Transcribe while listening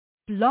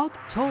Blog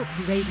Talk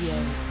Radio.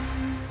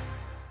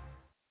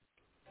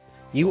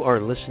 You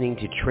are listening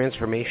to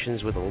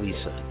Transformations with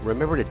Elisa.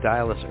 Remember to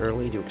dial us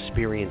early to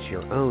experience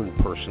your own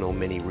personal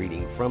mini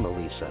reading from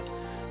Elisa.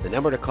 The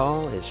number to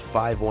call is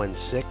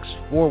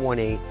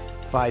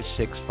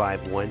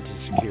 516-418-5651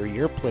 to secure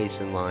your place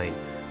in line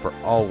for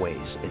always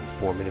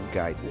informative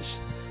guidance.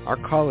 Our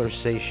callers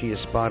say she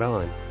is spot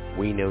on.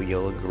 We know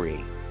you'll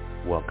agree.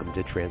 Welcome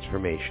to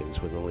Transformations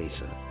with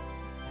Elisa.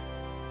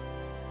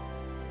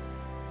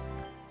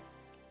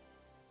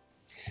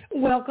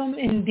 Welcome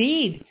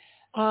indeed.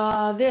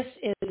 This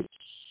is,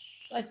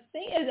 I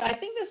think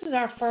this is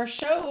our first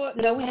show.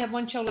 No, we had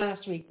one show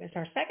last week. It's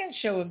our second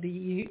show of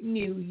the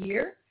new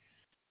year.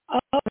 Oh,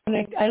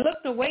 and I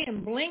looked away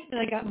and blinked, and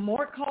I got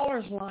more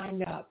callers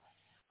lined up.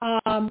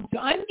 I'm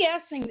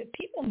guessing that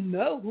people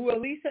know who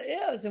Elisa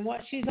is and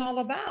what she's all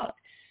about.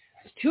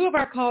 Two of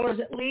our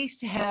callers at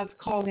least have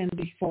called in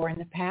before in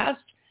the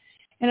past.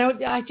 And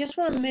I just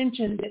want to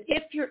mention that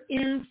if you're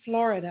in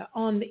Florida,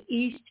 on the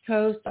East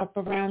Coast, up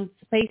around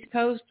the Space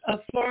Coast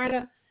of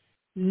Florida,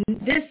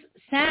 this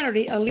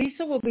Saturday,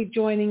 Elisa will be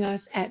joining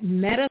us at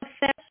MetaFest,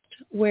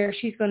 where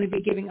she's going to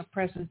be giving a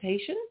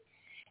presentation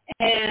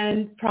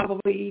and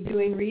probably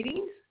doing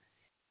readings.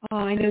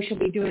 I know she'll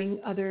be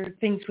doing other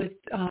things with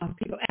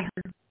people at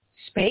her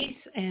space.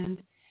 And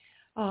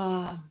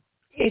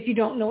if you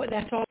don't know what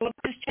that's all about,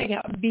 just check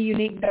out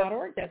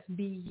beunique.org. That's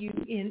BUNEKE.org.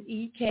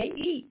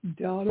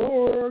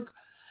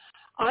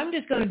 I'm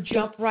just going to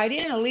jump right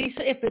in,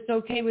 Elisa, if it's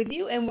okay with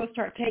you, and we'll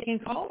start taking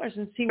callers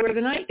and see where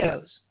the night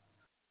goes.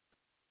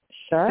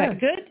 Sure. Is that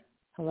good?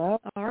 Hello.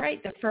 All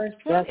right. The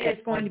first one is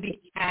going to be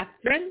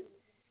Catherine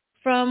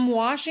from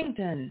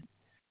Washington.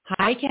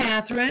 Hi,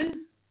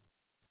 Catherine.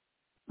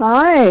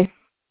 Hi.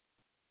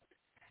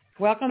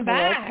 Welcome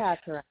back. Hello,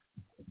 Catherine.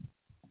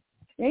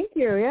 Thank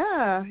you.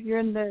 Yeah, you're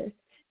in the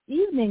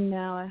evening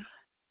now.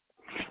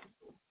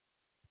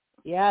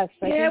 Yes.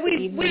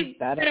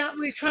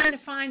 We're trying to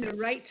find the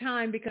right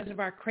time because of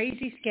our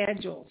crazy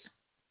schedules.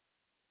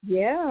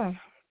 Yeah.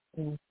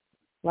 A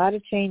lot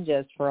of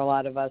changes for a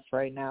lot of us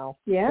right now.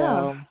 Yeah.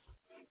 So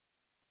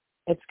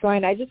it's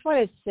going. I just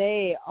want to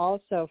say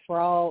also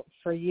for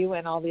you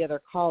and all the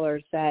other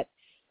callers that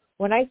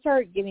when I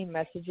start getting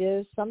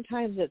messages,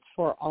 sometimes it's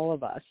for all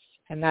of us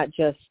and not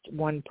just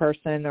one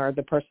person or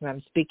the person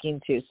I'm speaking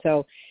to.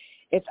 So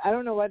I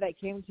don't know why that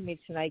came to me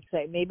tonight,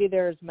 because maybe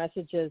there's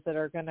messages that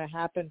are going to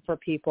happen for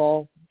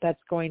people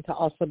that's going to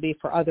also be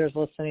for others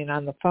listening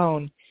on the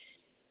phone.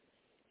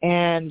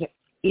 And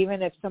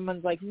even if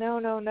someone's like, no,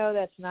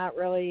 that's not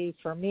really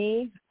for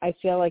me, I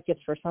feel like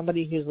it's for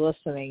somebody who's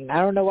listening.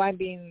 I don't know why I'm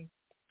being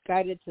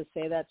guided to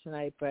say that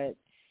tonight, but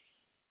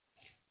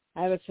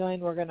I have a feeling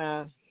we're going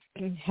to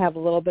have a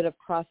little bit of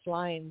cross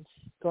lines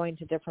going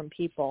to different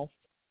people.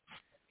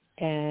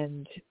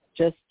 And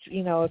just,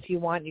 if you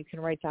want, you can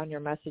write down your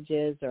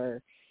messages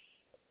or,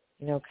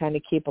 kind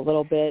of keep a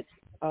little bit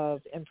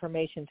of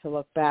information to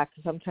look back.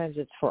 Sometimes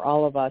it's for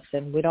all of us,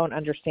 and we don't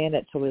understand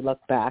it till we look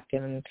back.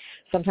 And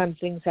sometimes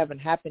things haven't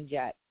happened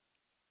yet.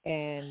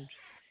 And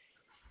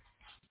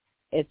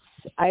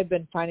I've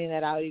been finding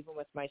that out even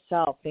with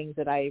myself. Things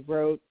that I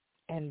wrote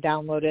and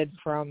downloaded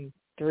from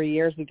 3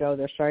 years ago,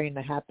 they're starting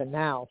to happen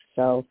now.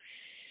 So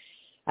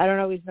I don't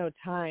always know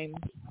time.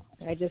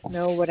 I just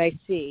know what I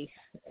see.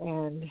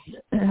 And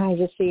I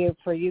just see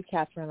for you,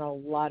 Catherine, a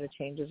lot of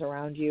changes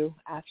around you,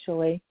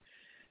 actually.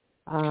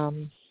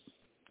 Things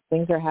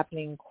are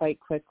happening quite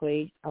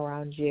quickly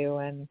around you.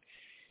 And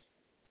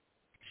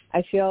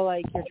I feel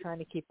like you're trying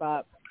to keep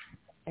up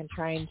and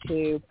trying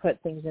to put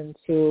things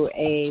into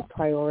a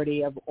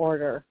priority of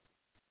order.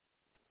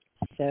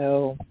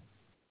 So,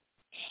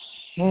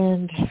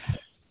 and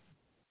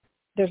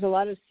there's a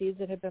lot of seeds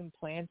that have been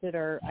planted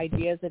or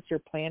ideas that you're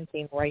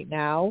planting right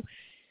now.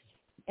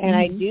 And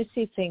I do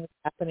see things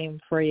happening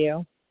for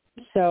you.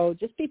 So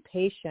just be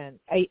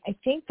patient. I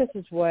think this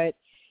is what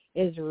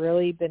has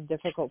really been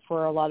difficult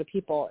for a lot of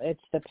people.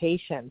 It's the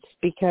patience,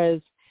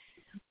 because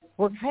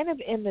we're kind of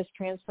in this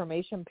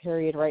transformation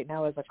period right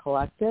now as a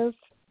collective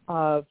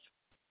of,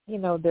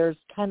 there's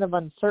kind of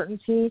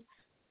uncertainty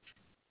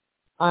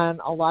on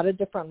a lot of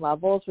different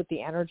levels with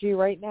the energy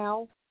right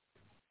now.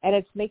 And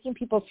it's making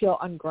people feel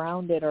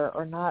ungrounded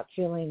or not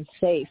feeling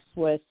safe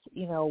with,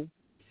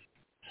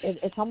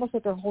 it's almost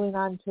like they're holding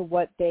on to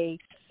what they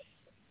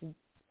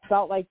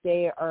felt like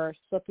they are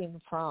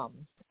slipping from.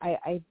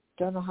 I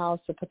don't know how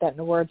else to put that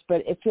into words,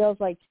 but it feels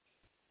like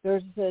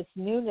there's this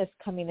newness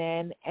coming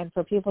in, and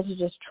for people to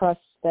just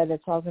trust that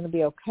it's all going to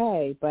be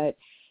okay. But,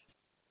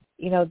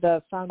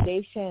 the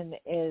foundation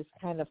is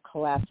kind of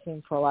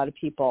collapsing for a lot of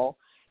people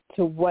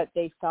to what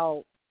they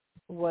felt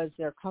was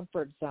their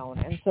comfort zone.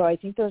 And so I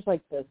think there's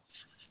like this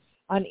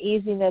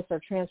uneasiness or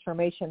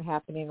transformation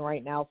happening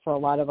right now for a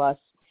lot of us.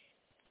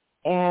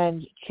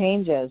 And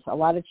a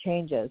lot of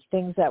changes,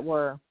 things that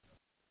were,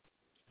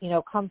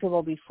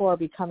 comfortable before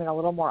becoming a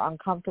little more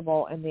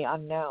uncomfortable in the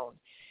unknown.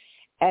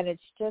 And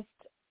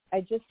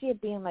I just see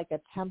it being like a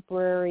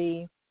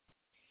temporary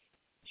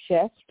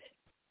shift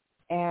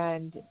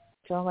and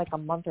feeling like a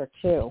month or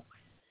two.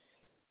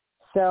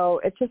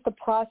 So it's just a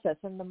process.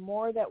 And the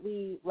more that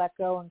we let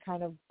go and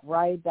kind of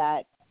ride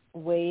that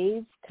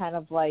wave, kind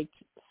of like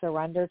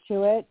surrender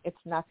to it, it's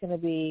not going to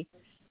be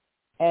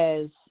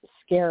as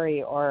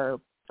scary or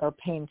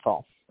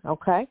painful.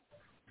 Okay?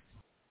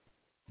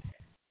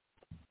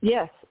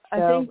 Yes.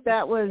 So I think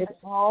that was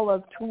all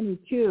of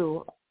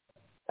 22.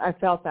 I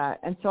felt that.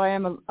 And so I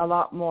am a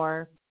lot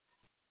more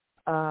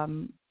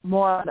on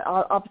the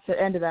opposite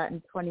end of that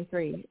in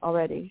 23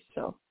 already.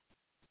 So.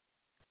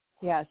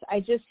 Yes, I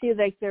just see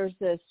like there's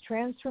this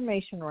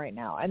transformation right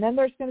now, and then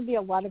there's going to be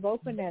a lot of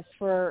openness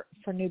for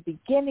new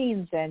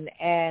beginnings and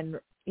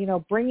you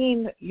know,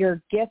 bringing your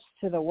gifts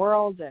to the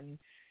world and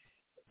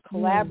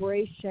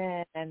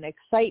collaboration and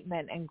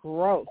excitement and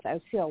growth. I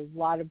see a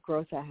lot of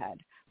growth ahead.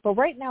 But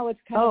right now it's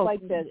kind of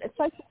like this. It's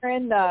like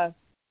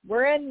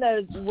we're in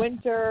the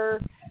winter,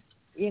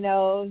 you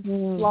know,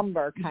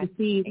 slumber kind of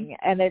thing,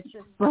 and it's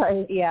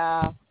just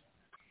yeah.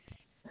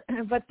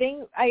 But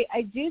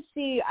I do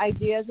see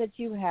ideas that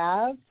you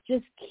have.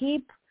 Just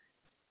keep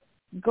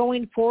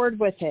going forward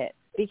with it,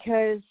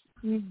 because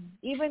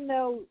even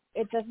though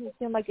it doesn't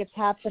seem like it's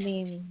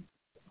happening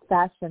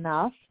fast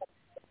enough,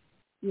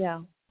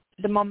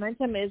 the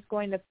momentum is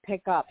going to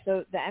pick up.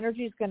 So the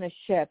energy is going to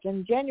shift.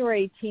 And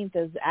January 18th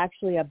is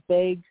actually a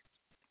big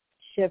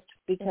shift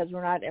because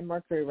we're not in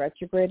Mercury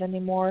retrograde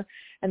anymore,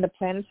 and the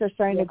planets are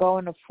starting to go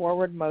in a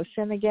forward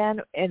motion again.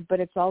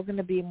 But it's all going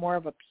to be more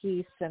of a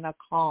peace and a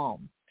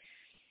calm.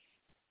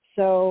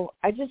 So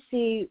I just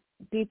see,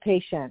 be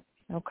patient,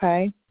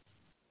 okay?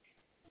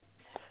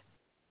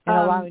 And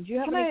allowing. Do you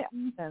have any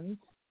questions?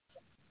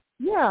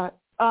 Yeah,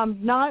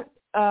 I'm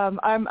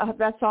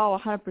that's all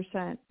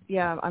 100%.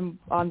 Yeah, I'm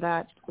on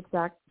that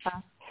exact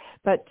path.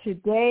 But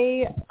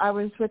today I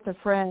was with a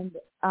friend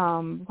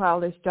while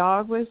his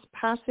dog was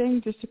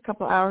passing, just a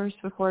couple hours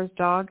before his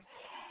dog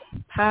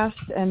passed,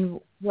 and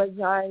was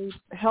I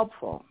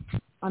helpful?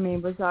 I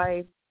mean, did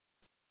I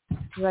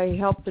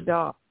help the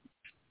dog?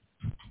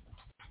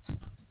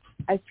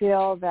 I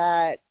feel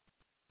that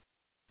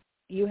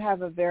you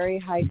have a very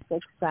high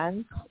sixth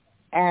sense,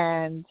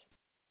 and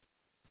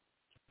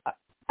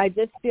I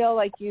just feel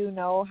like you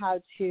know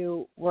how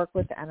to work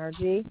with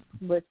energy,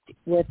 with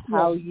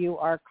how you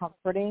are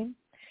comforting.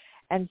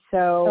 And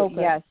so,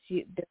 yes,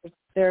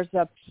 there's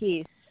a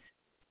piece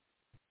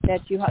that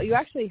you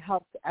actually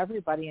helped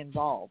everybody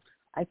involved.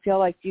 I feel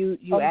like you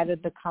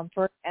added the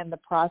comfort and the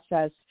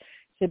process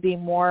to be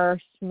more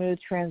smooth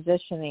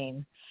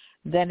transitioning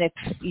than if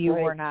you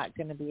were not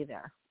going to be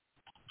there.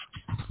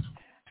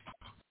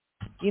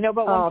 You know,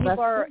 but when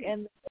people are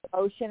in the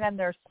emotion and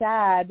they're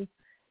sad,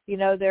 you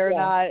know, they're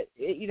not,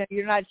 you know,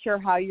 you're not sure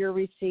how you're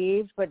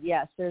received, but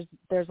yes,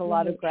 there's a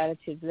lot of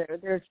gratitude.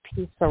 There's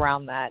peace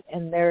around that.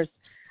 And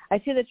I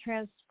see the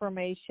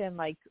transformation,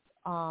 like,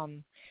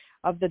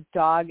 of the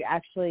dog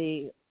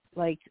actually,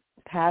 like,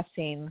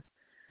 passing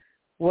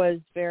was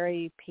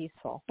very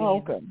peaceful.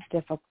 Good.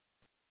 Difficult.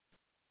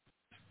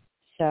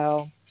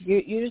 So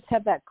you just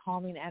have that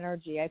calming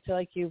energy. I feel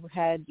like you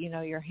had, you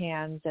know, your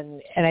hands,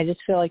 and I just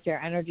feel like your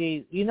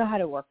energy, you know how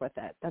to work with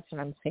it. That's what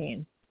I'm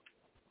seeing.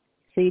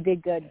 So you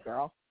did good,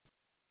 girl.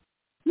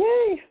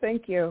 Yay.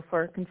 Thank you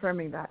for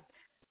confirming that.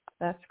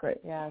 That's great.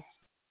 Yes.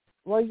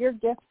 Well, you're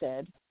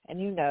gifted, and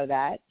you know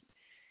that.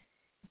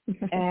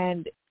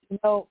 And, you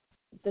know,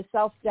 the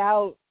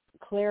self-doubt,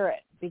 clear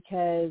it,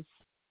 because,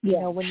 you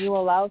know, when you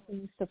allow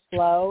things to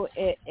flow,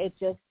 it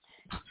just,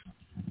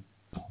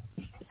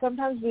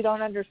 sometimes we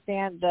don't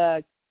understand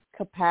the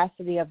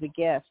capacity of the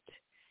gift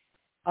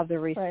of the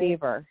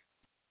receiver,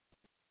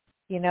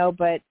 you know,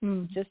 but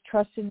just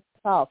trust in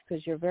yourself,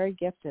 because you're very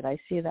gifted. I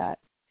see that.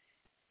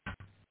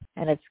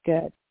 And it's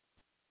good.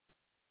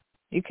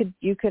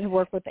 You could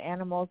work with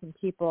animals and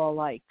people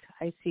alike.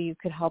 I see you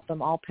could help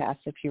them all pass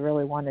if you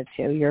really wanted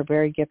to. You're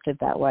very gifted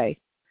that way.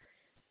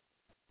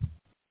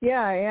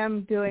 Yeah, I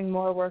am doing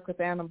more work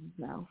with animals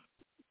now.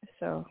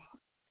 So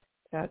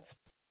that's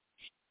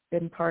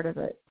been part of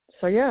it.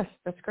 So yes,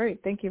 that's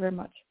great. Thank you very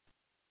much.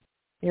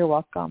 You're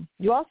welcome.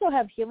 You also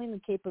have healing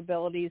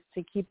capabilities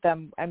to keep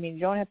them. I mean,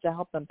 you don't have to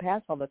help them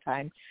pass all the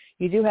time.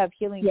 You do have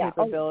healing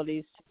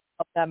capabilities to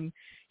help them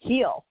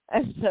heal.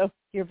 And so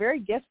you're very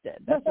gifted.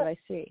 That's what I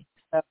see.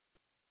 So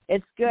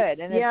it's good.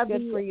 And it's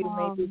good for you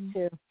maybe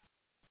too.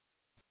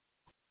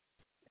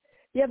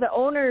 Yeah, the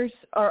owners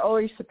are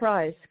always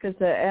surprised because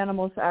the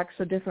animals act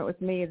so different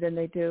with me than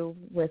they do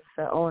with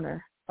the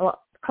owner. A lot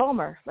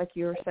calmer, like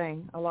you were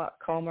saying, a lot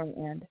calmer,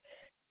 and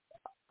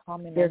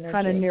they're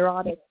kind of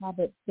neurotic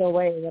habits the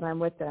way that I'm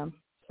with them.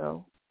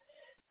 So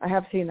I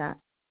have seen that.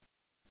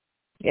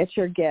 It's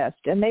your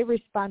gift. And they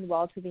respond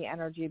well to the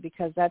energy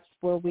because that's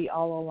where we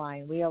all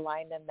align. We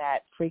align in that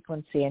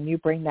frequency, and you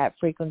bring that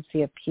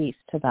frequency of peace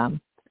to them.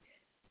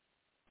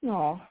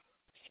 Oh,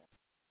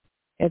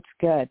 it's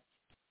good.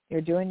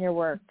 You're doing your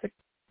work.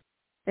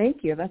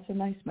 Thank you. That's a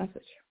nice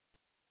message.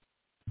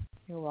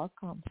 You're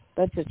welcome.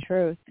 That's the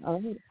truth.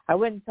 I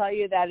wouldn't tell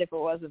you that if it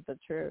wasn't the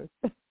truth.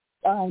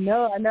 I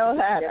know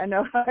that. I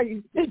know how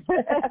you say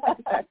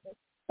that.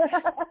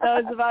 So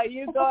it's about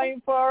you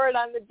going forward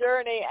on the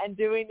journey and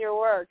doing your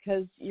work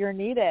because you're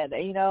needed.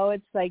 You know,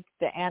 it's like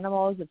the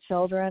animals, the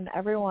children,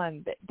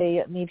 everyone,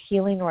 they need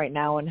healing right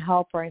now and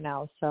help right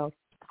now. So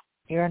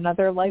you're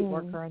another light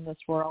worker in this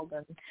world,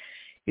 and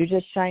you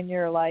just shine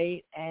your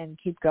light and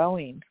keep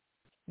going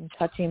and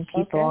touching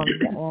people and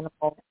the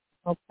animals.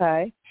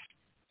 Okay.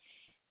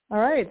 All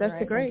right.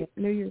 That's a great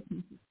New Year's.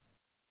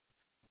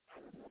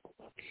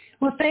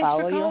 Well, thanks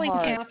Follow for your calling,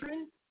 heart.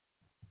 Catherine.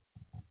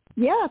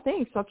 Yeah,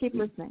 thanks. I'll keep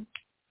listening.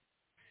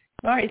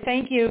 All right,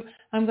 thank you.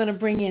 I'm going to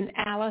bring in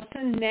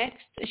Allison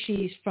next.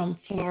 She's from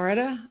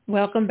Florida.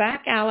 Welcome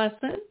back,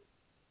 Allison.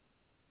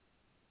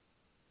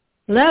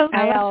 Hello.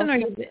 Allison, Allison. are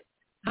you?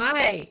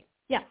 Hi.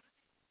 Yeah.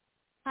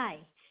 Hi.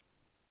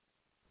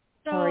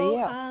 So, How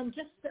are you?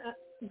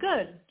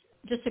 Good.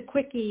 Just a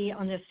quickie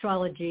on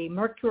astrology.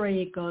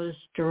 Mercury goes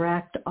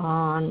direct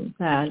on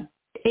the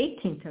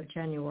 18th of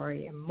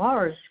January, and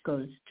Mars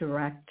goes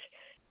direct.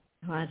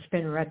 It's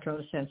been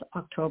retro since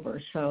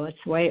October, so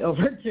it's way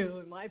overdue,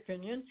 in my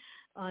opinion,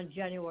 on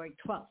January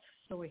 12th.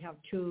 So we have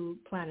two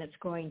planets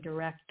going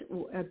direct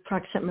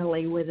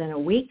approximately within a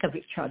week of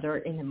each other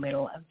in the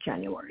middle of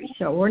January.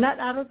 So we're not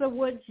out of the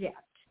woods yet.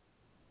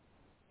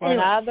 We're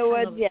not out of the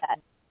woods yet.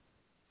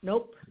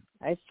 Nope.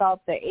 I felt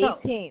the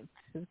 18th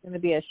is going to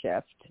be a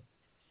shift.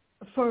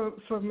 For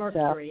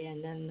Mercury,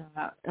 and then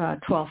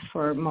 12th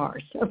for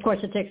Mars. Of course,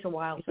 it takes a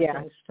while for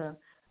things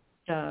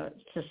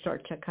to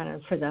start to kind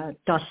of, for the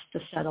dust to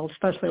settle,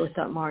 especially with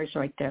that Mars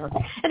right there.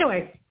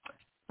 Anyway,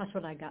 that's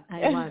what I got.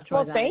 I want to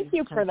throw that thank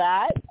you for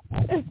that.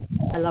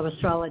 I love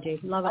astrology.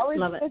 Love it,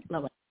 love it,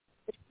 love it.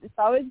 It's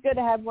always good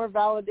to have more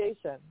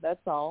validation.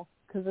 That's all,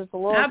 because it's a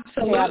little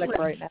chaotic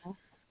right now.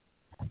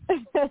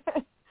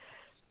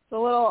 It's a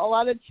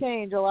lot of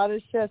change, a lot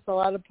of shifts, a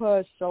lot of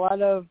push, a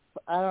lot of,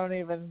 I don't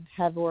even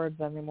have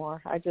words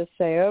anymore. I just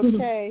say,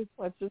 okay,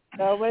 let's just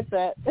go with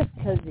it,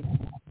 because you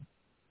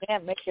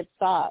can't make it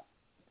stop.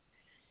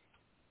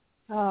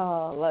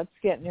 Oh, let's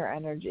get in your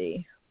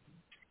energy.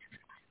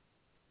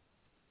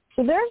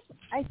 So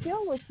I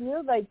feel with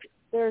you, like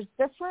there's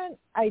different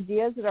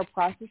ideas that are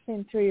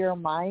processing through your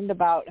mind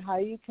about how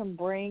you can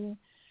bring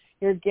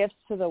your gifts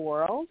to the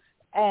world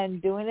and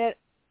doing it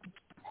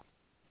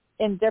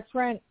in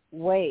different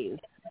ways,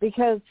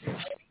 because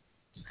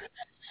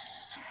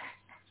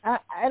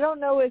I don't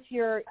know if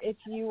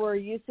you were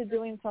used to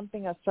doing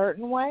something a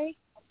certain way,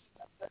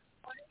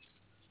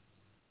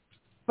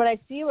 but I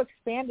see you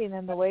expanding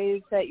in the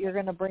ways that you're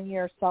going to bring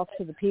yourself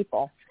to the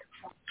people.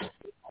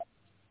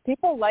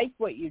 People like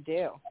what you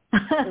do.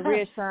 The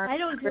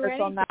reassurance,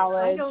 spiritual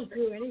knowledge. I don't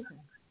do anything.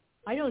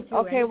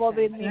 Okay, well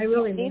then I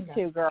really need that.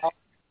 to, girl.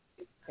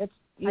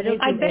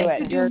 I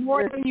bet you do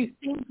more than you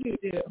think you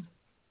do.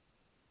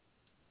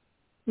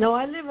 No,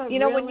 I live a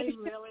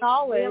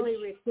really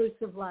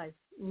reclusive life.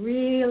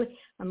 Really,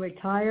 I'm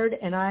retired,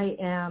 and I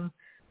am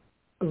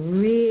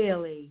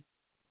really,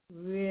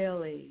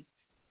 really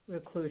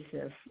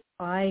reclusive.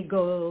 I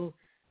go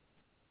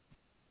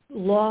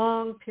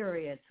long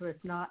periods with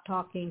not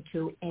talking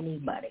to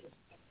anybody,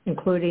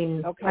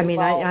 including. Okay, I mean,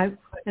 I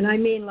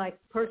mean like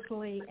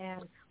personally,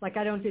 and like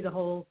I don't do the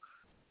whole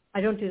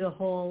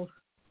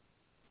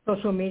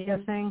social media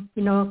thing.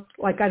 You know,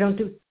 like I don't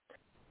do.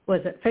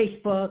 Was it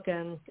Facebook?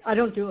 And I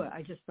don't do it.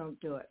 I just don't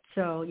do it.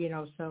 So,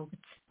 so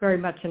it's very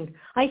much an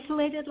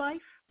isolated life.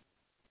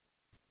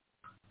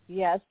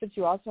 Yes, but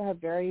you also have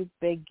very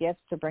big gifts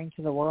to bring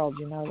to the world.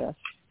 You know this.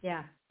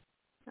 Yeah.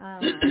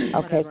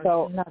 Okay,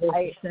 so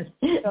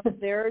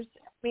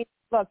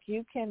look,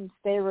 you can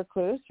stay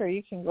recluse or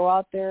you can go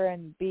out there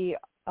and be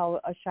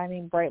a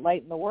shining bright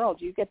light in the world.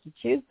 You get to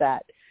choose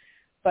that.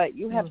 But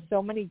you have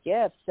so many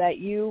gifts that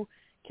you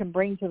can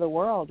bring to the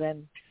world,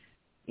 and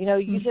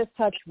you just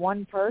touch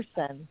one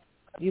person,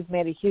 you've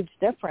made a huge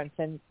difference,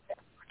 and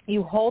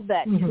you hold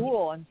that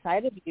tool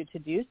inside of you to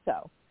do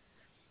so.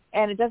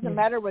 And it doesn't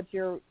matter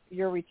whether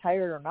you're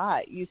retired or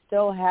not. You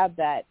still have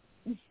that.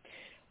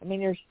 I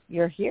mean,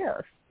 you're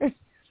here,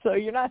 so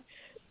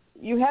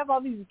you have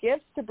all these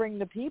gifts to bring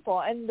to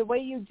people, and the way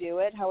you do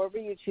it, however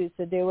you choose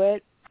to do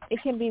it,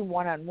 it can be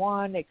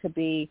one-on-one. It could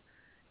be,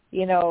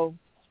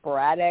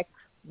 sporadic,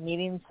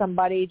 meeting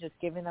somebody, just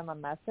giving them a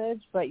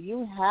message, but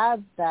you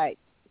have that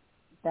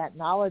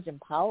knowledge and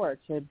power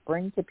to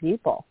bring to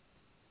people.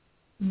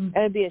 And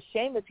it'd be a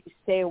shame if you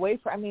stay away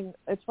from, I mean,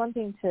 it's one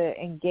thing to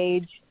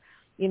engage,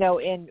 in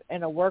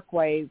a work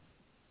way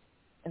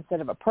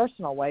instead of a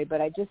personal way, but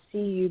I just see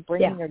you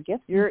bringing your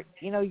gifts.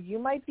 You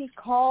might be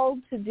called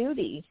to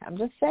duty. I'm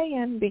just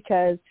saying,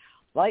 because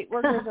light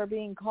workers are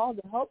being called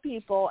to help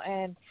people,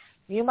 and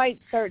you might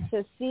start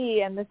to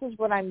see, and this is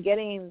what I'm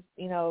getting,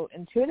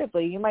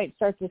 intuitively, you might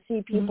start to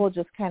see people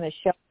just kind of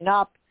showing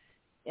up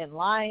in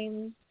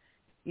lines,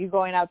 you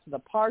going out to the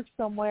park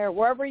somewhere,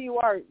 wherever you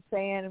are,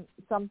 saying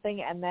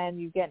something, and then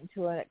you get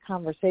into a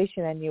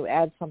conversation and you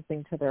add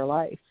something to their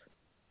life.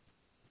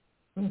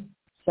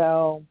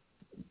 So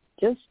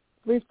just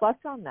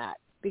reflect on that,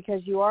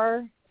 because you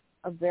are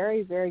a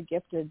very, very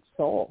gifted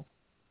soul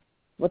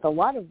with a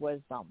lot of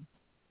wisdom.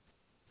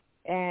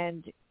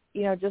 And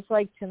just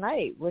like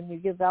tonight, when you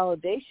give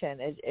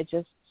validation,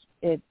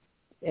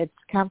 it's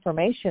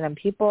confirmation, and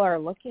people are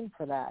looking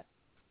for that.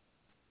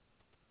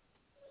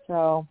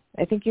 So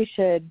I think you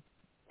should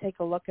take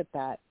a look at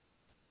that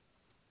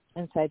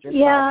inside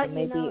yourself and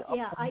maybe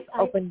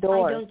open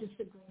doors. I don't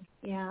disagree.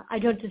 Yeah, I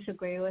don't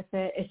disagree with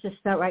it. It's just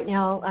that right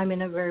now I'm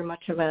in a very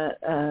much of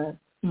a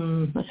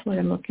that's what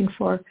I'm looking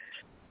for,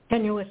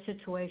 tenuous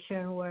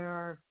situation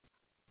where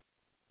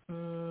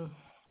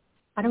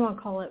I don't want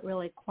to call it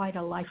really quite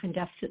a life and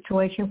death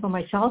situation for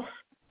myself,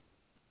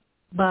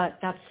 but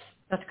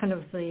that's kind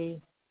of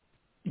the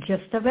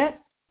gist of it.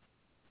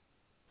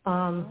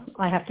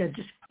 I have to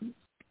just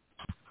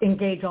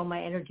engage all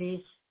my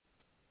energies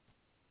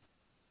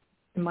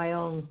in my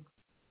own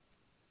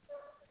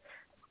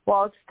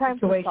it's time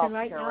situation for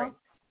right now. Right?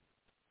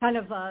 Kind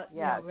of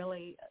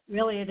really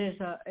it is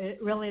a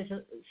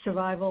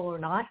survival or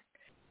not.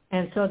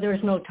 And so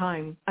there's no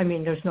time. I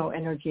mean, there's no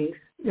energy.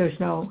 There's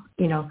no,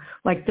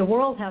 like the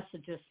world has to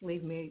just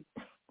leave me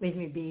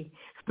be.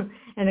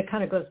 And it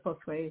kind of goes both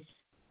ways.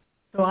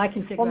 So I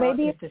can figure out if this is. Well,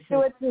 maybe you could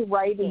do it through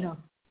writing.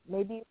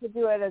 Maybe you could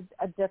do it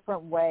a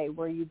different way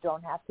where you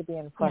don't have to be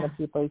in front of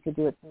people. You could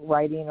do it through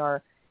writing,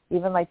 or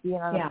even like being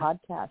on a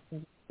podcast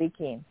and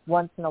speaking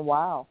once in a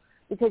while,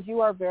 because you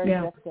are very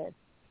gifted.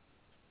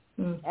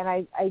 And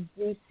I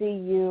do see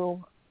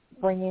you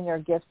bringing your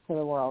gifts to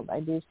the world. I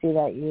do see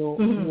that you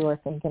are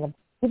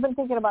you've been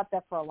thinking about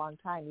that for a long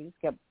time. You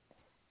just get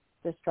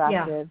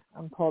distracted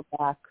and pulled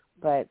back,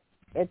 but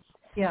it's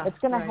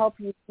going to help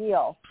you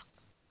heal.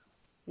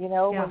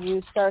 When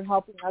you start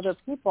helping other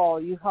people,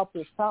 you help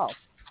yourself.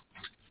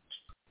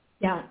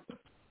 Yeah.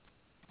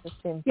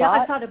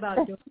 I thought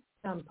about doing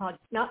some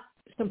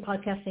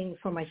podcasting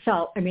for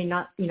myself. I mean,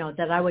 not,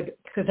 that I would,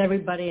 because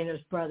everybody and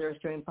his brother is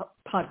doing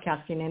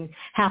podcasting, and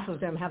half of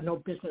them have no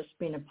business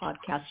being a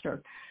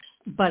podcaster.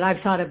 But I've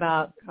thought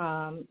about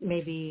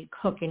maybe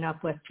hooking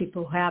up with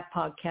people who have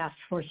podcasts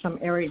for some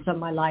areas of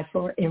my life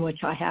or in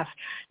which I have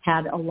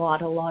had a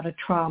lot of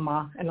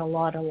trauma and a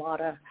lot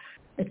of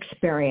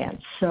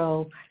experience.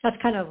 So that's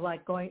kind of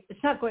like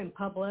it's not going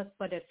public,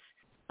 but it's,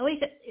 at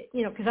least,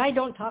 because I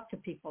don't talk to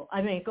people.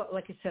 I mean,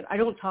 like I said, I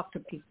don't talk to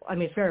people. I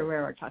mean, it's very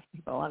rare I talk to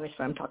people. Obviously,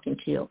 I'm talking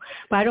to you.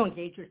 But I don't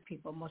engage with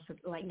people.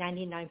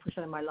 99%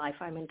 of my life,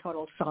 I'm in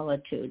total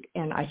solitude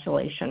and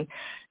isolation.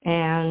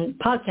 And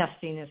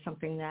podcasting is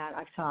something that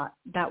I've thought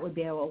that would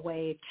be a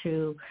way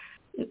to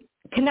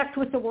connect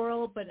with the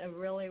world, but in a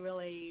really,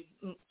 really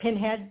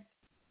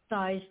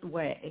pinhead-sized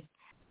way.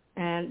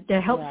 And to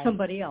help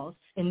somebody else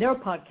in their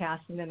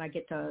podcast, and then I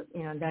get to,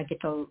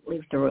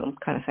 leave the room,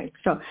 kind of thing.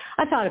 So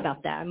I thought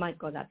about that. I might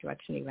go that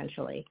direction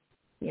eventually.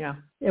 It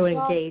would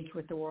engage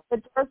with the world. The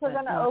doors are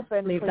going to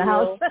open. Leave for the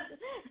house.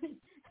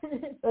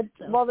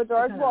 The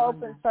doors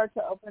will start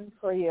to open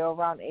for you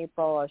around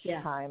April-ish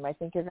time. I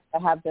think you're going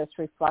to have this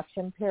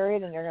reflection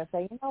period, and you're going to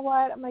say, you know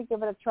what, I'm going to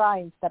give it a try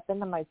and step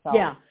into myself.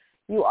 Yeah.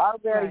 You are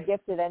very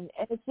gifted, and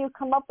if you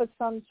come up with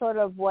some sort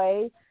of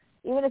way,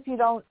 even if you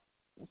don't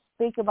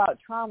speak about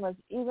traumas,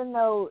 even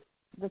though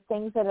the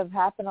things that have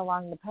happened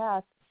along the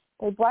path,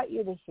 they brought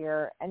you to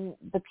here. And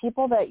the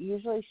people that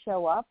usually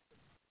show up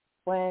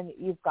when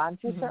you've gone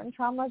through certain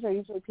traumas are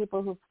usually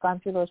people who've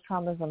gone through those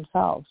traumas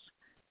themselves.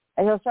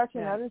 And you'll start to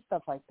notice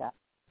stuff like that.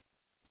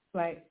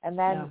 Right. And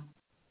then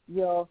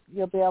you'll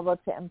be able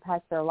to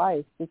impact their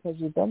life because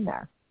you've been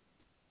there.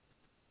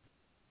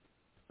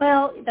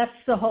 Well, that's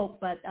the hope,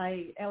 but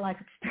life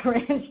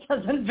experience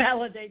doesn't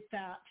validate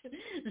that.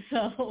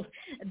 So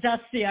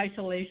that's the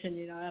isolation,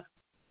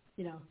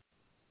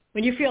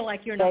 When you feel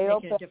like you're not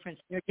making a difference,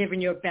 you're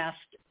giving your best,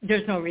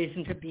 there's no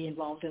reason to be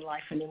involved in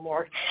life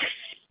anymore.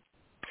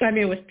 I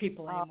mean, with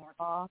people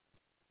anymore.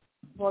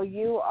 Well,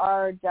 you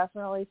are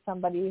definitely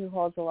somebody who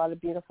holds a lot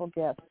of beautiful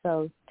gifts.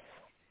 So,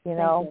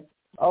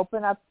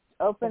 open up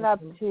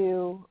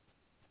to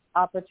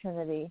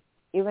opportunity.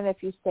 Even if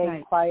you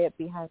stay quiet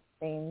behind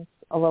the scenes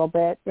a little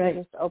bit,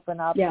 just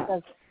open up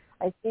because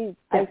I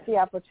see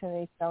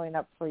opportunity showing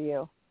up for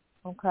you.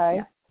 Okay?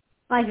 Yeah.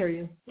 I hear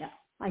you. Yeah,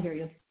 I hear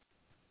you.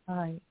 All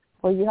right.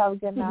 Well, you have a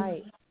good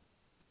night.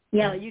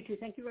 Yeah, you too.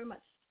 Thank you very much.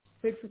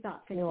 Food for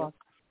thought. Thank you.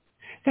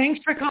 Thanks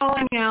for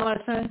calling,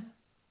 Allison.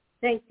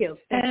 Thank you.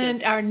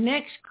 And our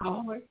next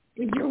caller,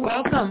 you're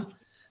welcome.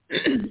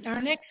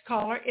 Our next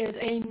caller is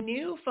a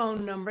new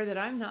phone number that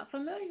I'm not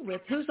familiar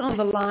with. Who's on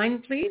the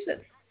line, please?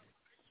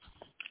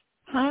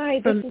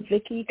 Hi, this is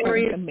Vicki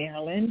from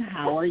Maryland.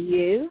 How are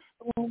you?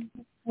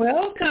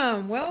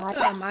 Welcome.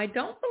 I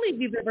don't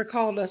believe you've ever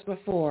called us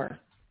before.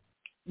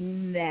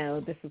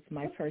 No, this is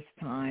my first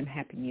time.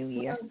 Happy New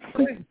Year.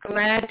 We're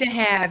glad to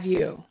have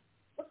you.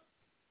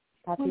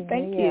 Happy New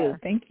thank Year.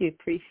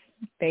 you.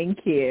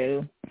 Thank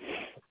you.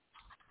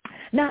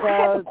 Now, I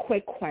have a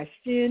quick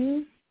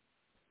question.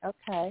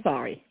 Okay.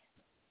 Sorry.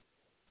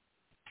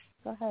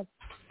 Go ahead.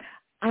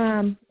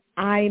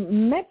 I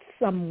met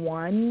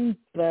someone,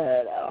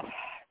 but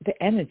the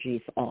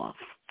energy's off.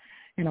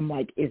 And I'm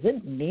like, is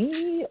it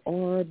me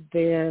or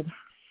there's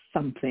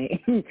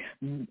something,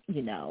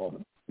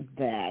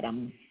 that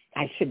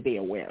I should be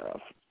aware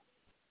of?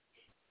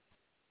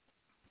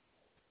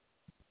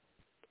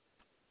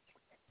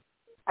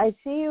 I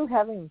see you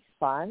having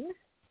fun,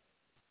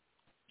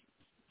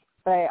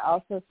 but I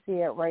also see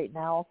it right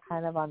now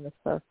kind of on the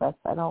surface.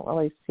 I don't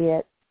really see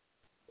it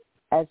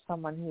as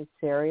someone who's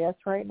serious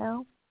right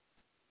now.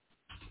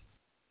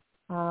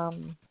 I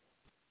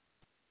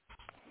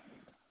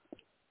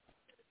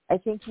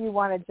think you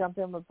want to jump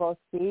in with both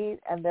feet,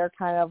 and they're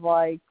kind of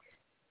like,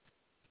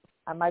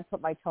 I might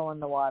put my toe in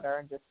the water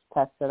and just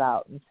test it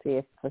out and see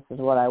if this is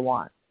what I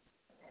want.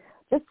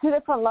 Just two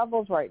different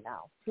levels right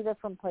now, two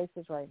different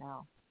places right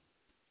now.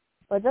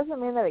 But it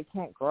doesn't mean that it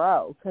can't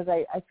grow, because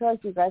I feel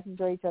like you guys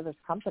enjoy each other's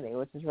company,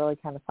 which is really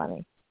kind of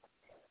funny.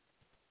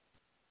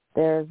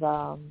 There's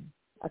a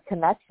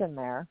connection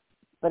there,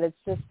 but it's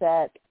just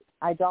that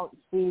I don't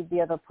see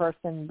the other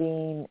person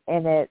being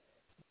in it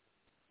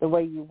the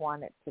way you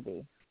want it to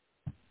be.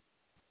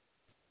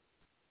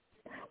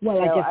 Well,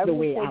 so I guess the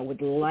way I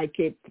would like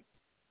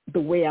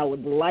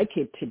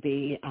it to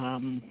be,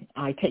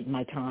 I take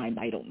my time.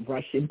 I don't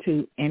rush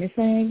into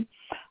anything.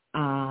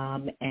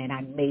 And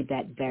I made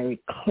that very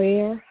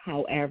clear.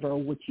 However,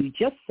 what you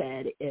just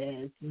said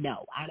is,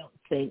 no, I don't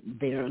think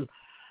they're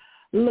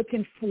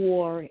looking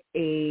for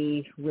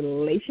a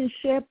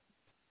relationship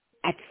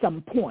at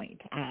some point.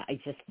 I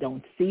just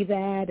don't see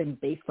that. And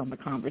based on the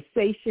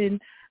conversation,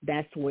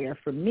 that's where,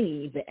 for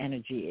me, the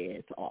energy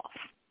is off,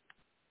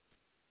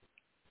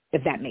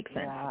 if that makes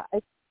sense. Yeah,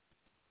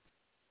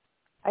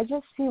 I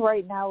just see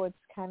right now it's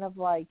kind of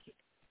like,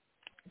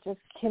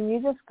 can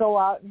you just go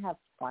out and have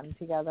fun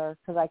together?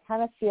 Because I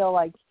kind of feel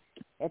like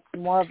it's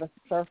more of a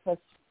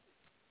surface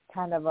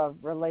kind of a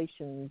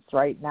relations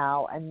right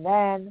now. And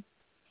then,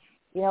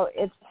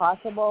 it's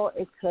possible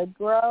it could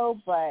grow,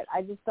 but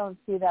I just don't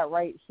see that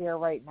right here,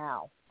 right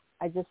now.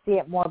 I just see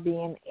it more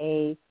being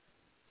a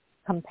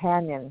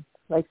companion,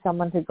 like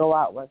someone to go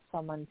out with,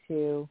 someone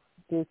to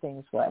do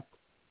things with.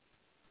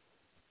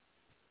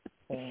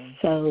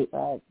 So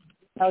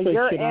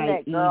you're in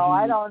it, girl.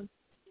 I don't.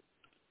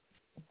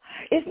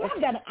 It's not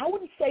that I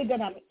wouldn't say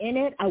that I'm in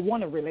it. I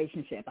want a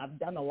relationship. I've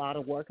done a lot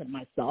of work on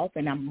myself,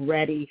 and I'm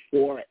ready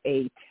for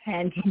a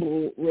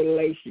tangible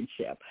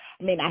relationship.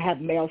 I mean, I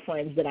have male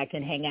friends that I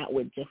can hang out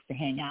with just to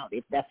hang out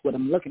if that's what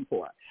I'm looking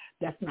for.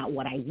 That's not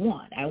what I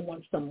want. I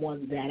want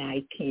someone that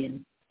I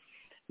can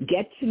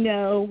get to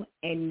know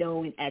and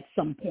knowing at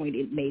some point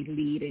it may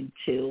lead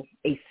into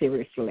a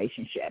serious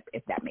relationship,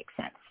 if that makes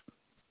sense.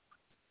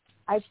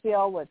 I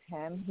feel with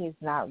him, he's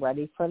not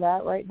ready for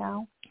that right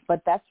now.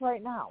 But that's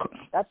right now.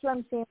 That's what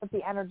I'm seeing with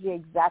the energy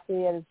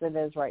exactly as it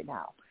is right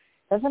now.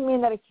 Doesn't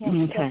mean that it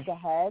can't shift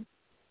ahead,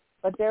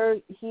 but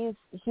he's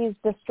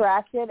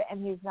distracted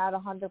and he's not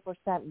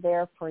 100%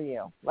 there for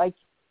you. Like,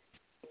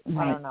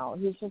 right. I don't know.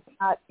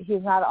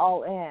 He's not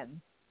all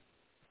in.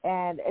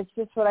 And it's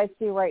just what I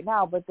see right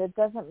now, but that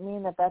doesn't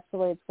mean that that's the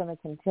way it's going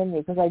to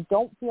continue, because I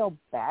don't feel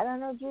bad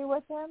energy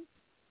with him.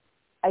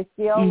 I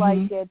feel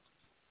like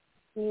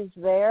he's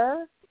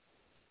there.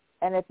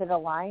 And if it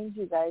aligns,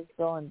 you guys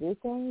go and do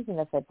things. And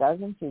if it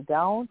doesn't, you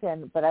don't.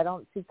 But I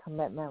don't see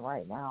commitment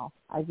right now.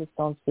 I just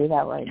don't see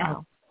that right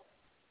now.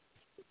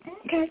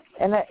 Okay.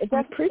 And it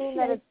doesn't mean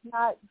that it's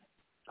not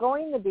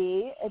going to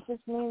be. It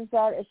just means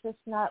that it's just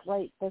not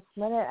right this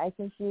minute. I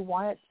think you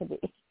want it to be.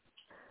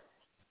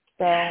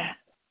 So,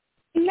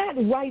 not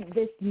right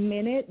this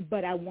minute,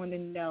 but I want to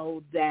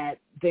know that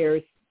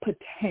there's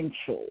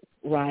potential,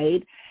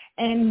 right?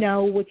 And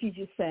no, what you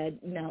just said,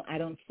 no, I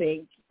don't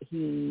think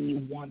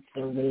he wants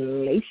a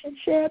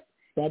relationship.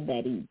 Said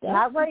that he does.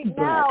 Not right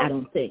but now. I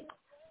don't think.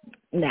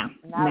 No,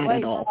 not right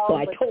at all. Now, so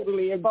I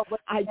totally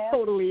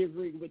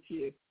agree with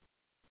you.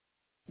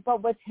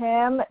 But with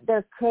him,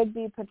 there could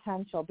be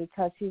potential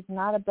because he's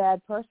not a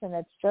bad person.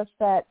 It's just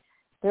that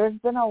there's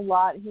been a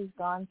lot he's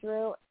gone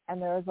through,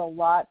 and there's a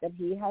lot that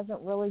he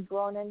hasn't really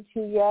grown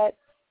into yet,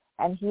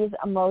 and he's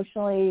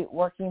emotionally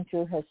working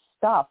through his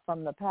stuff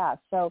from the past.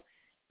 So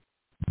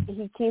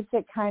he keeps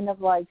it kind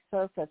of like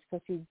surface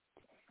because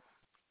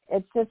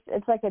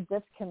it's like a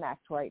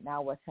disconnect right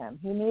now with him.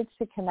 He needs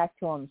to connect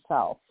to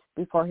himself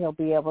before he'll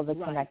be able to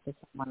connect to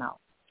someone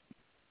else.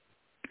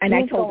 And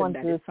I told him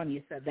that. It's funny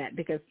you said that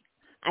because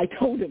I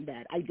told him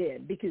that. I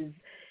did, because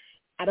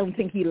I don't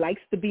think he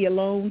likes to be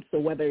alone. So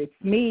whether it's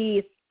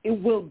me,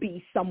 it will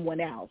be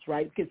someone else,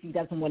 right? Because he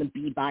doesn't want to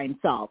be by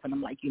himself. And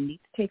I'm like, you need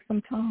to take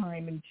some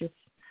time and just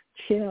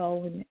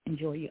chill and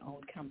enjoy your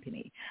own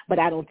company. But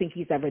I don't think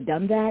he's ever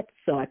done that,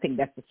 so I think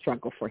that's a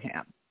struggle for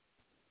him.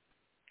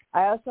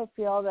 I also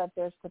feel that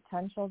there's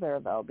potential there,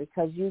 though,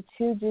 because you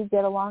two do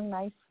get along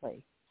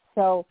nicely.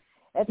 So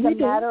it's a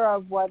matter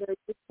of whether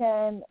you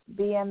can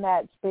be in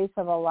that space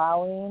of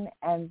allowing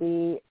and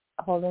be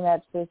holding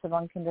that space of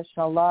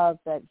unconditional love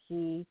that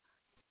he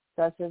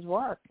does his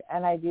work.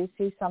 And I do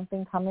see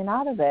something coming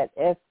out of it.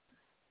 It's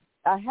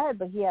ahead,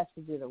 but he has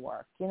to do the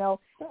work.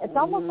 It's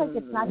almost like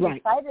it's not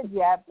decided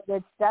yet, but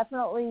it's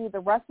definitely, the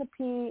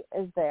recipe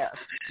is there.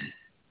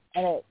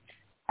 And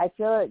I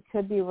feel it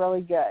could be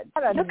really good. It's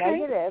not a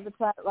negative. It's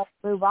not like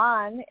move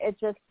on. It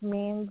just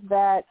means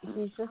that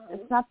it's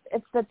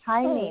the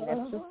timing.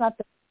 It's just not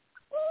the...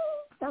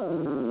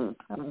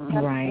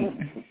 Right.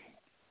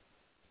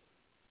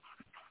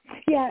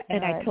 Yeah,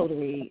 and All I right.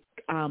 totally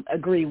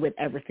agree with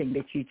everything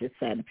that you just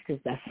said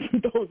because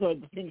those are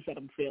the things that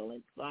I'm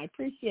feeling. So I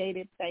appreciate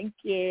it. Thank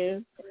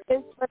you.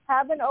 But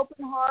have an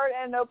open heart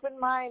and an open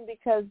mind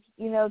because,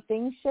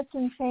 things shift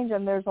and change,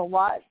 and there's a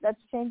lot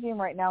that's changing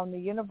right now in the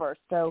universe.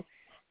 So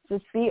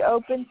just be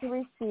open to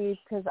receive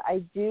because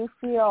I do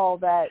feel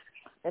that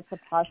it's a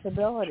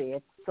possibility.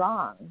 It's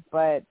strong,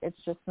 but it's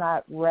just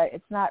not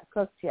it's not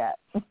cooked yet.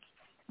 Okay?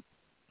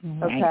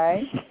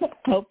 Right.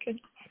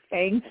 Okay.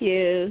 Thank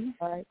you.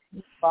 All right.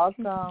 You're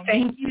welcome.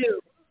 Thank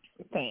you.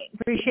 Thanks.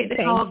 Appreciate the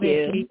Thank call,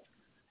 you. Vicki.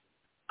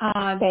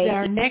 Thank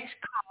Our you. next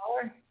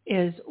caller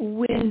is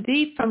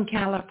Wendy from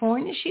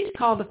California. She's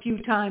called a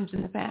few times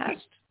in the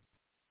past.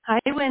 Hi,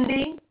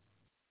 Wendy.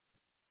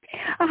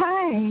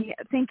 Hi.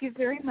 Thank you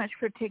very much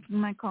for taking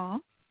my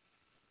call.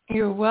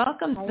 You're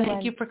welcome. Hi, Thank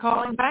Wendy. you for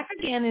calling back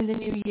again in the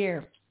new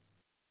year.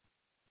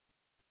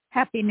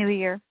 Happy New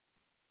Year.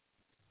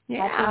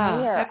 Yeah, Happy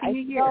New Year. Happy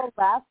New Year.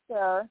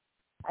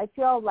 I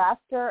feel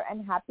laughter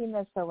and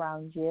happiness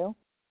around you.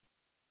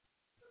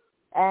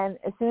 And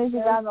as soon as you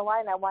got on the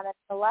line, I wanted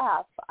to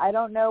laugh. I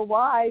don't know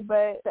why,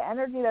 but the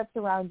energy that's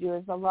around you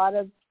is a lot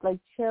of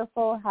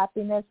cheerful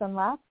happiness and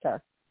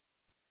laughter.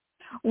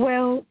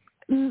 Well,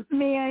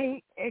 may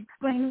I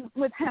explain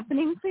what's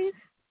happening, please?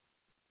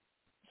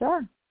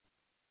 Sure.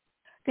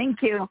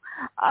 Thank you.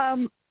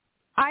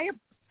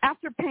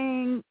 After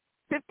paying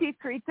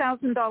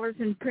 $53,000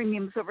 in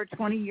premiums over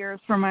 20 years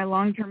for my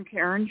long-term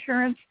care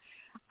insurance,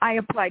 I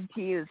applied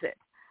to use it.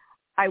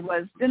 I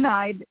was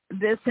denied.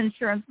 This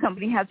insurance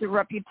company has a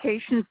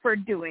reputation for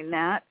doing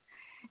that.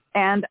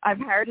 And I've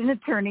hired an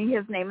attorney.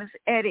 His name is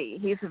Eddie.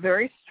 He's a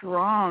very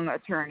strong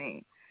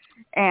attorney.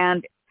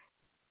 And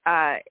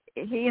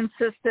he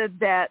insisted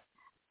that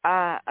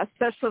a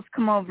specialist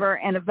come over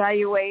and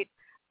evaluate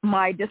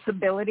my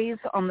disabilities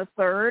on the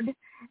 3rd.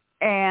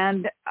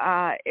 And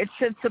it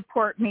should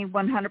support me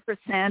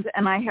 100%.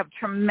 And I have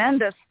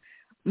tremendous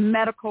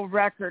medical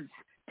records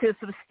to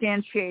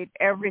substantiate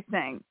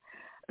everything.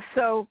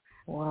 So,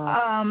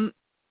 Wow. am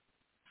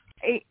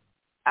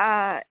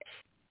I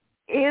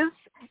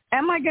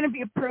going to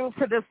be approved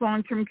for this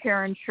long-term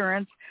care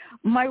insurance?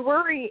 My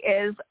worry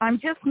is I'm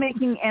just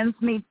making ends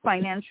meet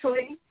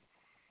financially,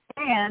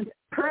 and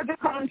per the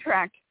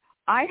contract,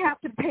 I have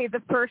to pay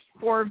the first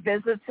 4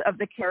 visits of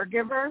the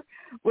caregiver,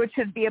 which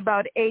would be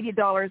about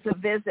 $80 a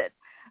visit.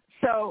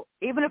 So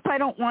even if I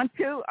don't want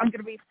to, I'm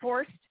going to be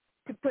forced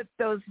to put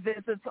those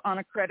visits on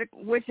a credit,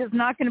 which is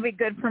not going to be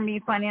good for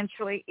me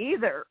financially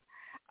either.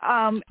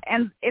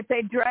 And if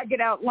they drag it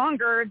out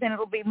longer, then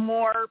it'll be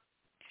more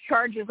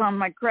charges on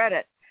my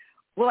credit.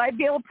 Will I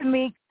be able to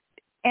make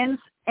ends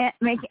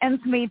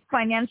meet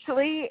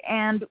financially,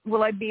 and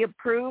will I be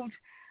approved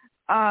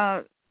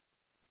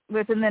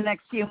within the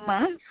next few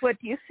months? What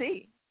do you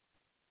see?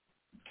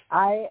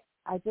 I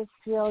just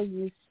feel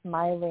you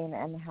smiling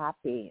and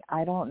happy.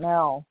 I don't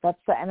know. That's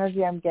the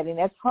energy I'm getting.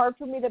 It's hard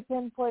for me to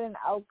pinpoint an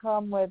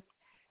outcome with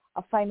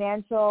a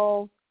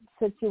financial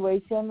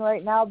situation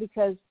right now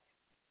because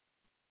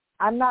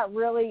I'm not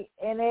really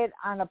in it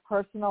on a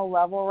personal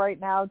level right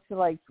now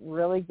to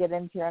really get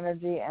into your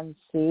energy and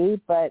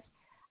see. But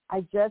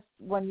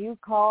when you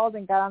called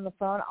and got on the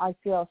phone, I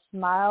feel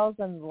smiles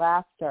and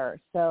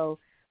laughter. So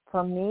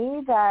for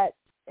me, that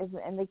is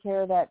an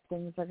indicator that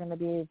things are going to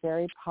be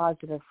very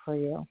positive for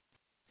you.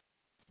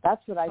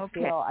 That's what I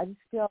feel. I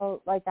just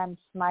feel like I'm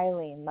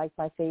smiling, like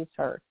my face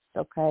hurts,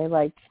 okay?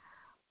 Like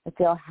I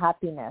feel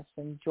happiness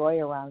and joy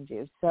around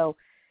you. So,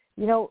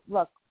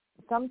 look,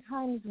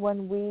 sometimes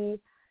when we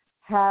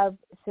have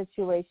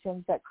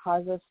situations that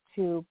cause us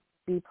to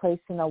be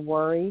placed in a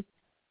worry,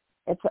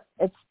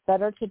 it's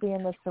better to be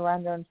in the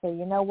surrender and say,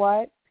 you know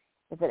what?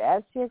 If it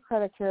adds to your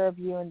credit, care of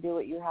you and do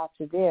what you have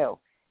to do.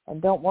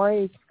 And don't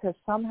worry because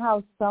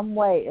somehow, some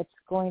way, it's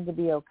going to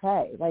be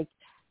okay.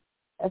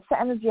 It's the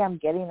energy I'm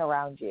getting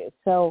around you.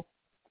 So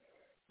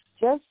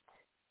just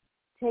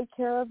take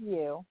care of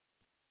you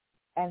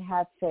and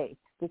have faith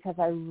because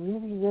I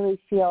really, really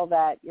feel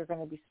that you're going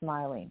to be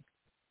smiling.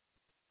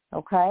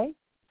 Okay?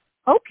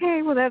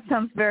 Okay, well, that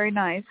sounds very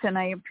nice, and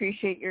I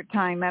appreciate your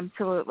time,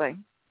 absolutely.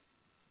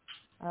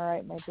 All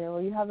right, my dear.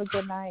 Well, you have a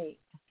good night.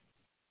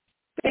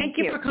 Thank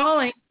you for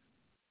calling.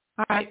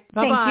 All right,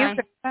 bye-bye. Thank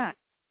you for that.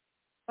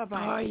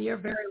 Bye-bye. Oh, you're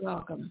very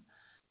welcome.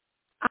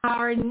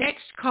 Our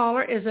next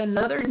caller is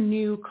another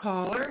new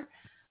caller.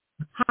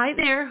 Hi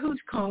there.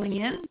 Who's calling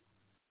in?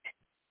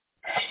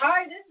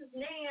 Hi, this is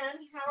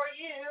Nan. How are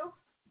you?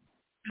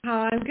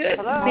 I'm good.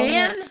 Hello.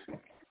 Nan,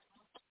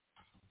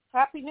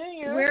 Happy New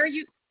Year. where are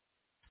you?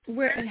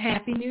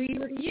 Happy New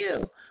Year to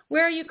you.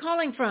 Where are you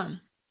calling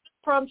from?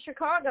 From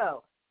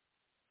Chicago.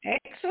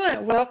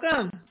 Excellent.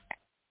 Welcome.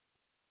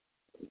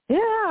 Yeah.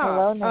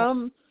 Hello,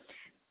 Nan.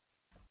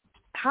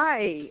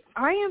 Hi.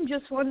 I am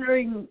just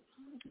wondering,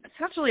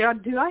 essentially,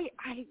 I'm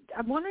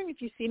wondering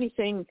if you see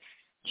anything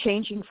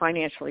changing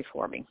financially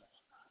for me.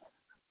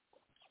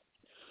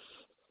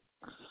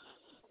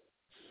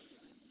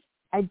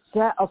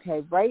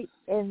 Okay, right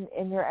in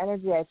your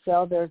energy, I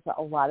feel there's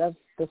a lot of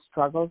the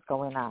struggles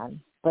going on,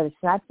 but it's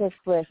not just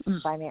with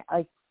finance.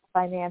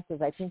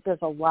 finances. I think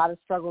there's a lot of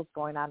struggles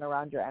going on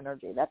around your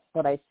energy. That's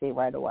what I see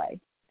right away.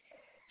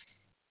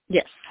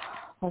 Yes.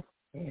 Let's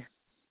see.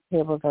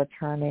 Tables are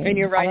turning. And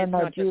you're right, it's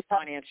not just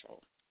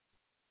financial.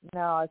 No,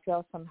 I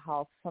feel some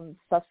health, some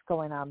stuff's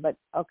going on, but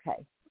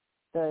okay.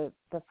 The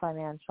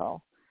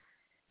financial.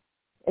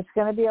 It's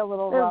going to be a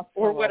little rough.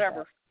 Or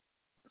whatever.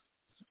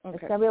 Okay.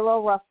 It's going to be a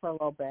little rough for a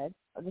little bit,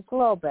 just a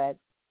little bit,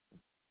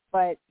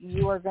 but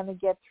you are going to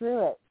get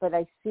through it. But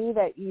I see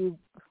that you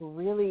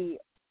really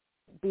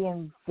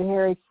being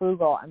very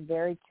frugal and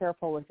very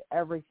careful with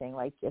everything.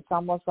 Like it's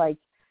almost like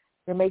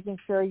you're making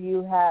sure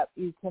you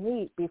can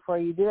eat before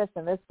you do this,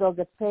 and this bill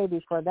gets paid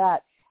before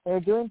that. And you're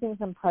doing things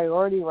in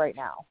priority right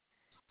now.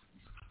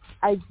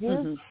 I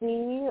do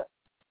see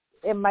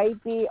it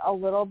might be a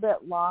little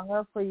bit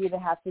longer for you to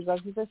have to go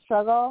through the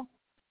struggle,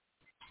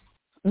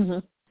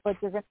 but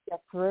you're going to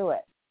get through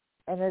it.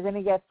 And you're going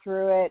to get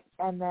through it,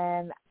 and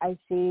then I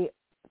see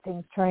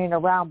things turning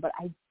around, but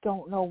I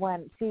don't know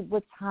when. See,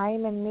 with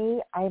time and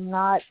me, I'm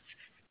not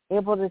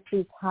able to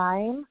see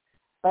time,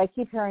 but I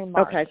keep hearing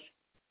March.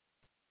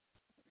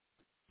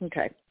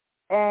 Okay.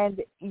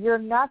 And you're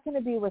not going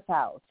to be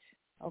without,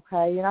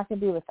 okay? You're not going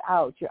to be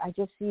without. I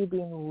just see you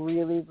being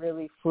really,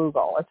 really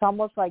frugal. It's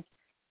almost like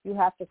you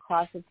have to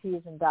cross the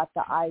T's and dot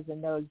the I's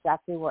and know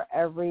exactly where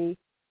every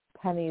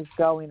penny is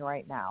going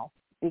right now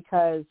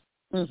because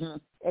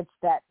it's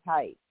that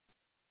tight,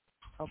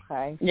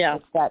 okay? Yeah.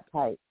 It's that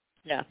tight.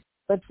 Yeah.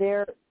 But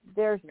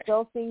there's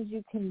still things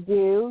you can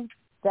do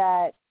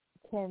that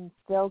can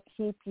still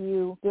keep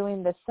you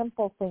doing the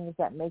simple things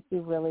that make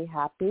you really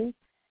happy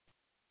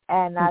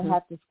and not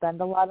have to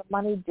spend a lot of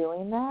money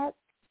doing that.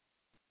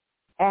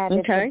 And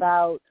it's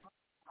about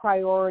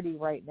priority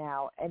right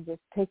now and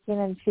just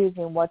picking and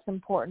choosing what's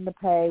important to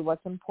pay,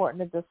 what's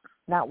important to just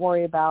not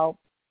worry about,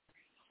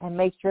 and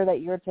make sure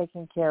that you're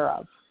taken care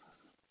of.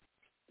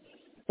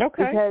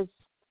 Okay. Because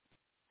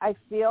I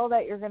feel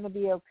that you're going to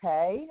be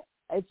okay.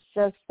 It's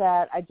just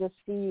that I just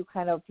see you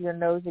kind of your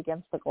nose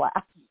against the glass.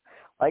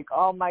 Like,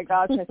 oh, my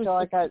gosh, I feel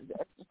like it's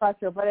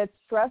pressure. But it's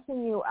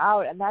stressing you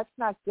out, and that's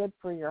not good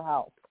for your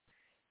health.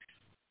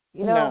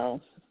 You know,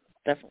 no,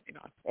 definitely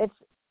not.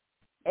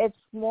 It's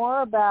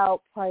more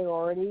about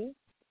priority.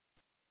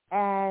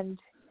 And,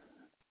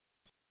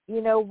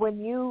 you know, when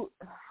you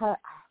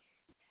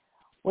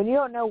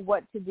don't know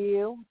what to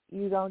do,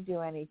 you don't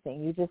do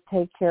anything. You just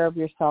take care of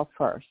yourself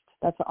first.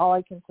 That's all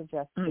I can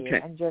suggest to you.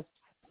 And just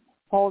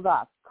hold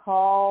up.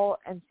 Call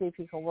and see if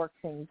you can work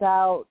things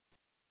out,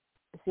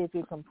 see if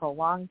you can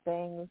prolong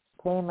things,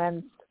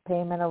 payment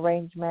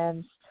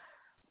arrangements,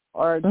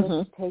 or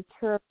just take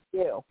care of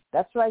you.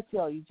 That's what I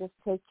feel. You just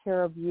take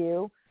care of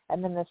you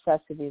and the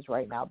necessities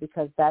right now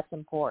because that's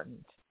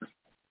important.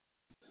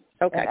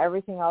 Okay. And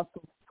everything else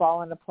will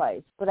fall into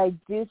place. But I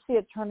do see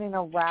it turning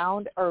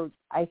around, or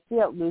I see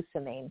it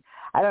loosening.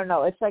 I don't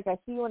know. It's like I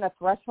see you in a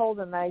threshold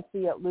and I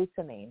see it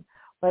loosening.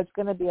 But it's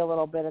going to be a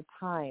little bit of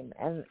time.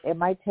 And it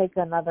might take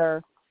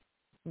another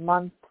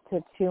month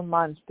to 2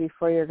 months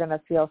before you're going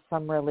to feel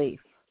some relief.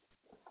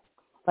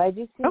 But I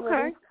do see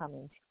relief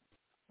coming.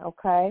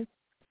 Okay?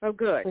 Oh,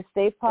 good. So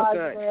stay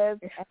positive. Oh,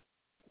 good.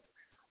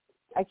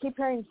 I keep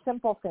hearing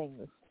simple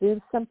things.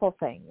 Do simple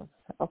things.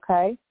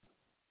 Okay?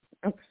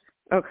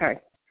 Okay.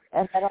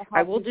 And that'll help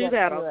I will do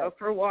that. I'll go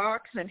for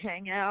walks and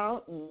hang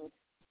out and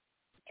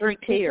drink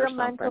tea or something.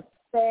 Mental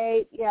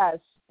state, yes.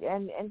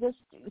 And just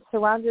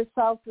surround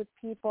yourself with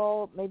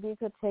people. Maybe you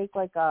could take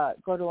go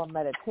to a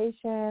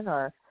meditation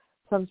or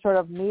some sort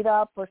of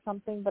meetup or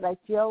something. But I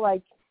feel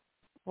like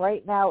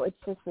right now it's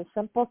just the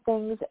simple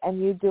things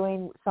and you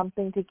doing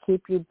something to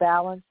keep you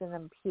balanced and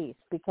in peace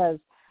because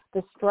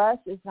the stress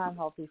is not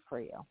healthy for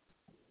you.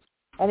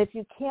 And if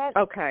you can't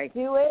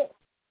do it,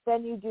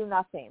 then you do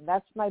nothing.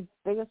 That's my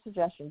biggest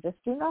suggestion. Just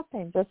do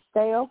nothing. Just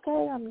stay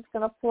okay. I'm just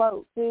going to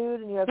float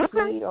food and you have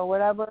sweet or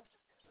whatever.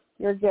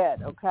 You're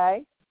good,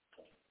 okay?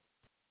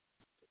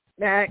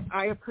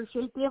 I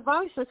appreciate the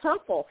advice. It's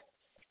helpful.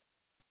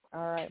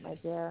 All right, my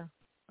dear.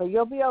 But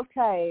you'll be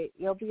okay.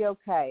 You'll be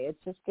okay. It's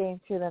just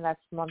getting through the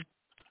next month,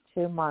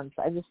 2 months.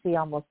 I just see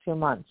almost 2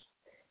 months.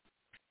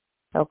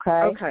 Okay?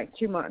 Okay,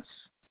 2 months.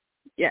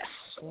 Yes.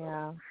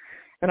 Yeah.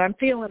 And I'm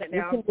feeling it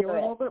now. I'm feeling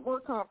a little bit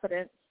more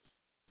confident.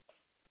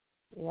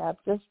 Yeah,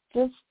 just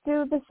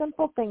do the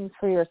simple things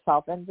for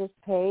yourself and just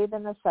pay the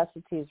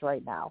necessities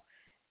right now.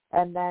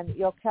 And then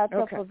you'll catch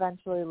up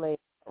eventually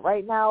later.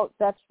 Right now,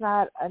 that's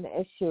not an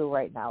issue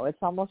right now. It's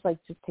almost like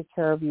just take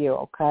care of you,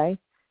 okay?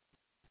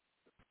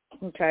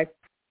 Okay.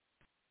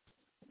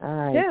 All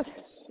right. Yes.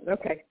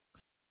 Okay.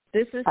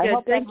 This is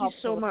good. Thank you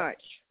so much.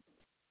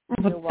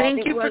 Well,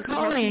 thank you for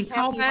calling and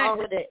call back. Happy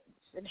holidays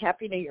and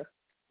Happy New Year.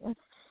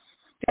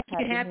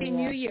 Happy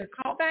New Year.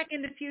 Call back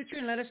in the future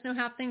and let us know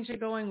how things are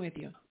going with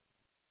you.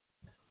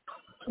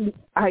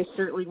 I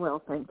certainly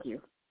will. Thank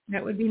you.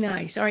 That would be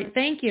nice. All right.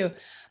 Thank you.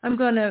 I'm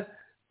going to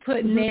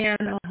put Nan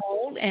on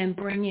hold and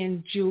bring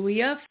in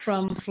Julia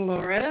from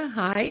Florida.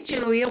 Hi,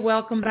 Julia.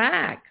 Welcome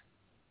back.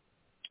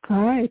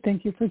 Hi.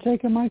 Thank you for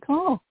taking my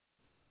call.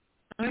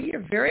 Oh,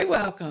 you're very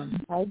welcome.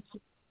 Hi,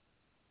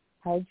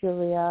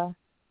 Julia.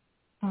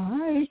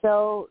 Hi.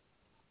 So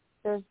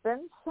there's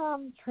been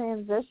some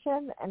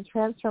transition and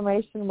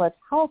transformation with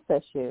health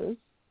issues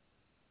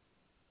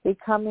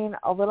becoming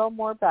a little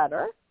more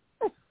better.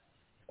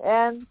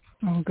 And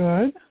oh,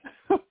 good.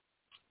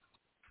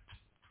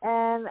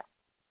 And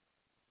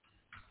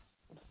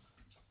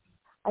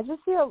I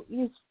just feel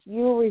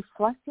you're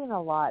reflecting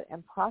a lot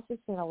and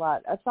processing a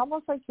lot. It's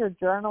almost like you're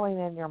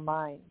journaling in your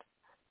mind,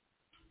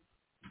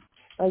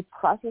 like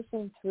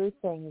processing through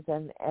things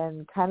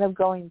and kind of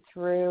going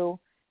through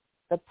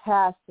the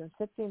past and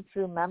sifting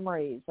through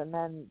memories. And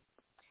then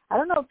I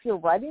don't know if you're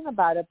writing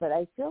about it, but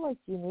I feel like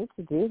you need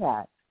to do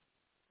that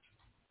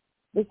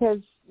because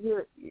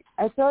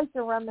I feel like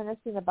you're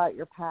reminiscing about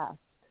your past.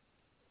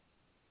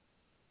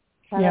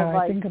 Kind yeah, of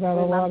like I think about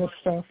a lot of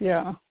stuff,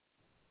 yeah.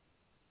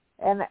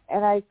 And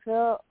I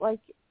feel like,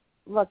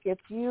 look, if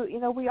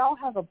we all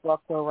have a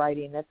book we're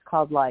writing. It's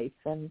called Life.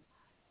 And,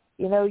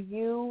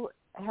 you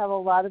have a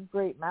lot of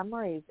great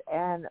memories.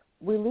 And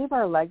we leave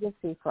our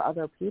legacy for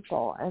other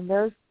people. And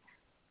there's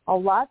a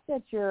lot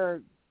that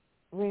you're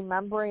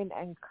remembering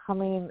and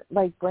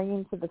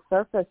bringing to the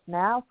surface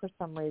now for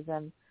some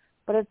reason.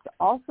 But it's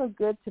also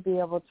good to be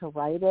able to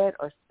write it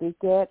or speak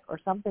it or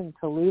something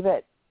to leave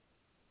it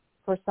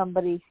for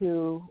somebody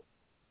who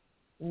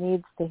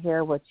needs to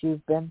hear what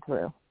you've been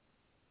through,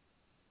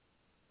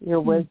 your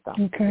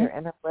wisdom, your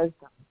inner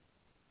wisdom,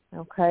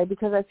 okay?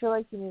 Because I feel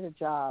like you need a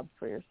job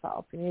for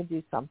yourself. You need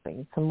to do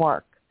something, some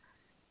work.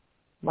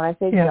 When I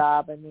say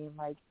job, I mean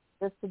like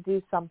just to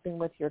do something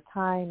with your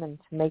time and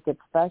to make it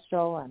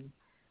special and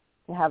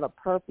to have a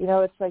purpose.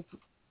 It's like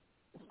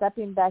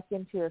stepping back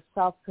into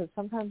yourself because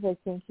sometimes I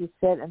think you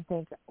sit and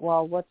think,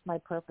 well, what's my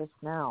purpose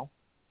now?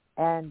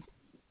 And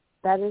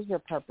that is your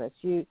purpose.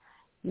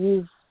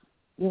 You've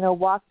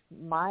walked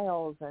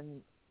miles,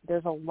 and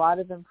there's a lot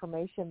of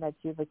information that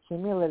you've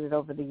accumulated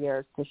over the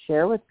years to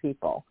share with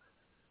people.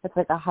 It's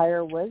like a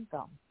higher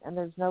wisdom, and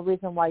there's no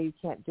reason why you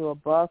can't do a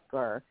book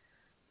or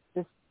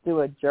just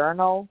do a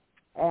journal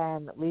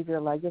and leave your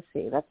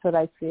legacy. That's what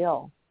I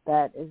feel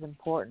that is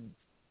important.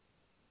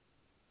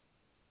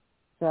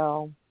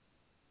 So,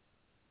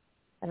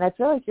 and I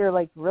feel like you're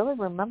like really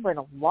remembering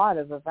a lot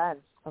of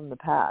events from the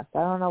past. I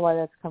don't know why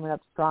that's coming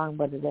up strong,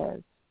 but it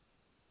is.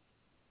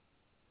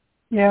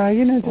 Yeah,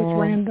 just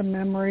random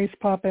memories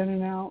pop in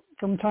and out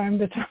from time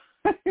to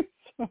time.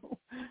 So.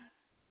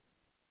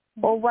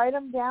 Or write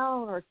them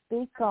down or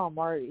speak them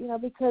or,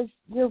 because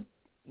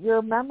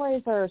your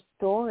memories are a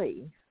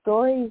story.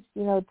 Stories,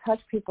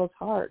 touch people's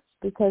hearts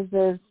because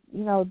there's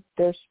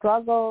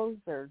struggles,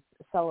 there's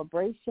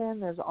celebration,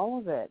 there's all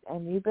of it,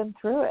 and you've been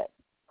through it.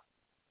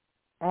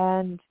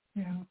 And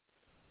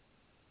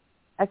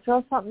I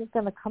feel something's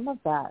going to come of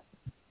that.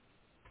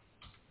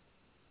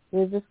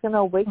 You're just going to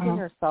awaken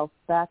yourself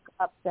back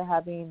up to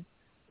having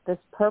this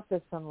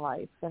purpose in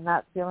life and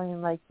not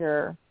feeling like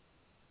you're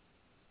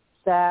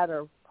sad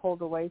or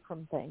pulled away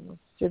from things.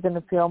 You're going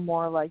to feel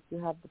more like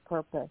you have the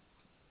purpose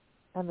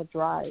and the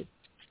drive.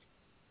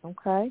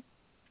 Okay?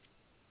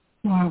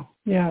 Wow,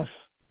 yes.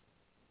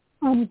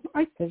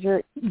 I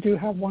do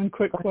have one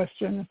quick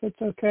question, if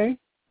it's okay.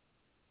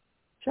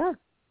 Sure.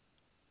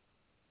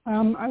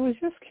 I was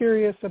just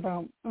curious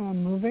about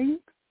moving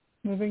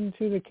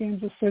to the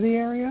Kansas City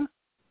area.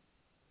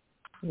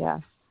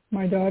 Yes.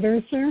 My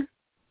daughter's there.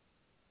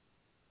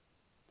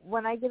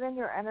 When I get in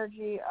your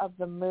energy of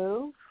the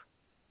move,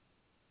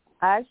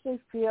 I actually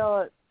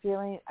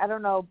feeling, I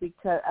don't know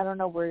because I don't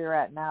know where you're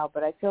at now,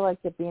 but I feel like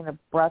it being a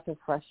breath of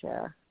fresh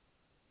air.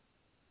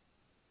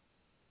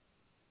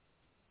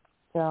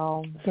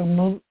 So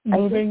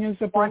moving is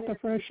a breath of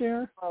fresh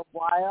air? For a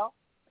while.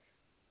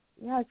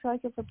 Yeah, I feel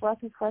like it's a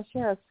breath of fresh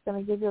air. It's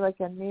going to give you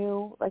like a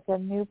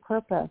new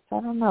purpose.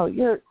 I don't know.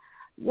 Your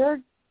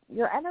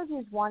energy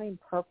is wanting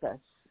purpose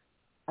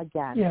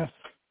again. Yes.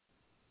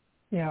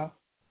 Yeah.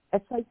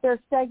 It's like there's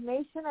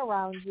stagnation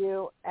around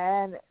you,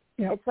 and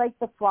it's like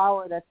the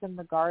flower that's in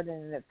the garden,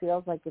 and it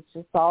feels like it's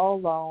just all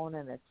alone,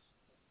 and it's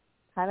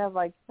kind of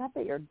like, it's not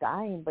that you're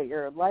dying, but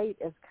your light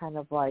is kind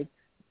of like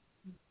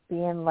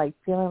being like,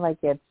 feeling like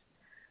it's,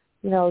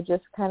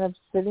 just kind of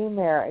sitting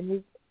there,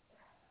 and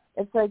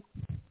it's like,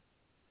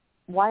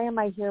 why am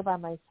I here by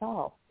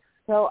myself?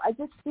 So I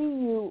just see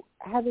you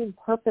having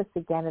purpose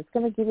again. It's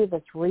going to give you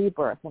this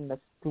rebirth and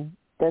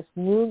this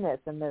newness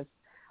and this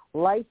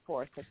life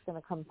force that's going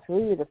to come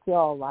through you to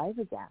feel alive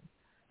again.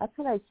 That's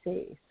what I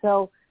see.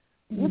 So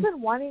you've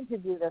been wanting to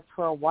do this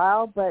for a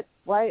while, but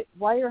why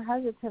you're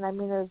hesitant? I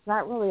mean, there's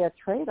not really a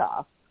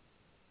trade-off.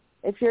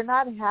 If you're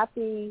not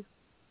happy,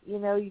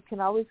 you can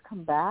always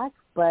come back,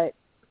 but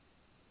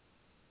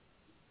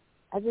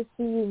I just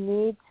see you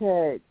need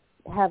to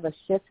have a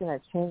shift and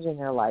a change in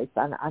your life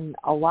on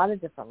a lot of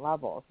different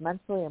levels,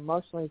 mentally,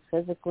 emotionally,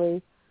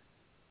 physically,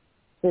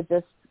 to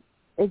just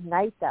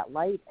ignite that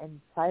light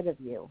inside of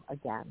you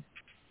again.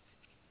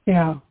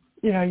 Yeah,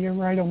 you're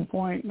right on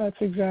point. That's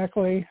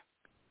exactly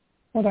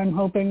what I'm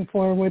hoping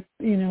for with,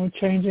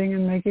 changing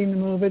and making the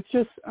move. It's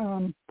just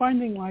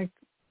finding like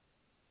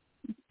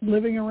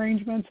living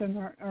arrangements and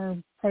our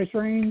price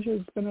range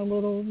has been a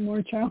little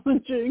more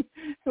challenging.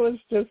 It was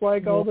just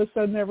like all of a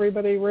sudden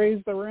everybody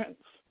raised the rents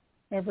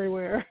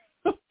everywhere.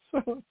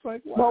 So it's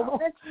like, wow. Well,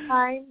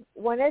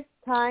 when it's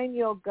time,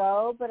 you'll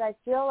go. But I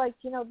feel like,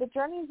 the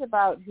journey's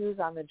about who's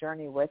on the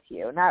journey with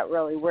you, not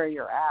really where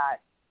you're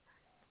at.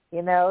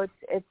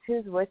 It's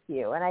who's with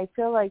you. And I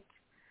feel like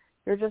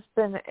you're just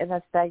been in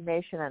a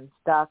stagnation and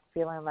stuck,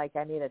 feeling like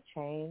I need a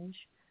change.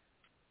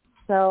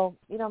 So,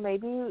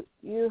 maybe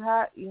you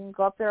can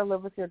go up there and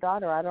live with your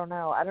daughter. I don't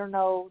know. I don't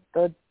know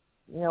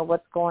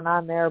what's going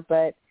on there,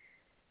 but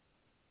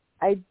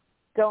I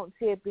don't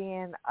see it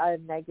being a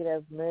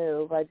negative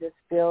move. I just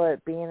feel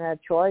it being a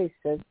choice.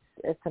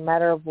 It's a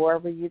matter of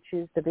wherever you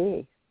choose to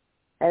be,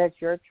 and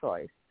it's your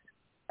choice.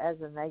 As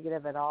a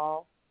negative at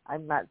all,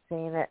 I'm not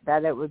seeing it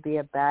that it would be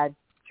a bad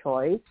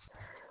choice,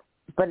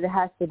 but it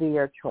has to be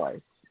your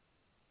choice.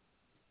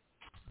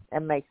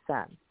 It makes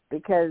sense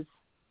because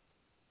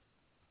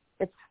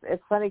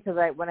it's funny because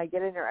when I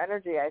get in your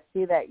energy, I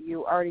see that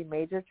you already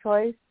made your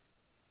choice,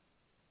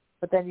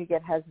 but then you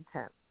get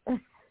hesitant.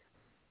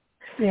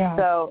 Yeah.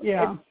 So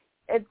yeah.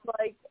 It's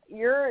like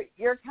you're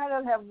kind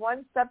of have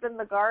one step in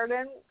the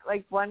garden,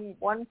 like one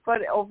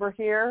foot over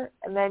here,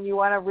 and then you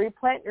want to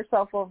replant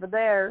yourself over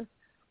there.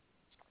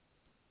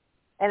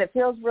 And it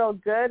feels real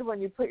good when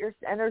you put your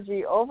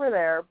energy over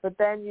there, but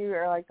then you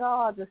are like,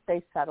 oh, I'll just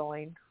stay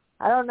settling.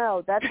 I don't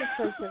know. That's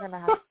a choice you're going to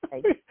have to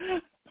take.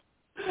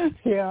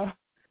 Yeah.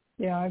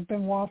 Yeah, I've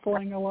been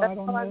waffling a lot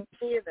on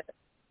this.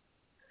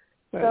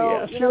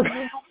 So, yes, you have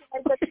to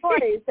make a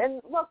choice.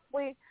 And look,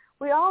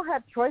 we all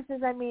have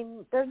choices. I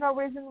mean, there's no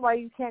reason why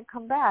you can't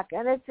come back.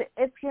 And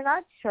if you're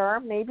not sure,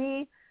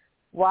 maybe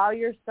while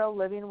you're still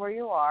living where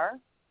you are,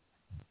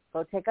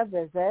 go take a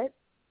visit,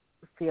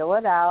 feel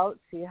it out,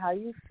 see how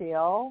you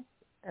feel,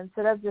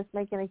 instead of just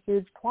making a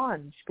huge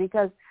plunge.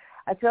 Because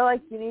I feel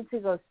like you need to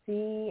go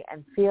see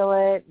and feel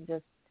it and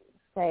just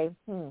say,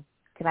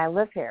 can I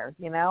live here,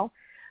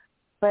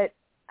 But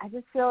I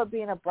just feel it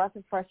being a breath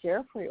of fresh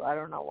air for you. I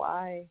don't know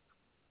why.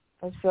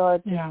 I just feel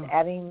it's just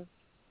adding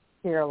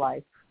to your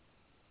life.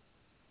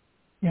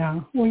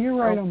 Yeah, well, you're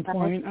right on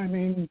point. I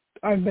mean,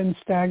 I've been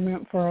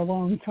stagnant for a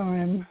long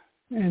time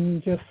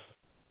and just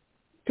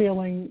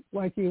feeling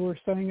like you were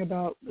saying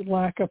about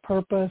lack of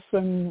purpose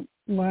and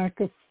lack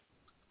of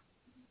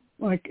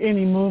like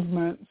any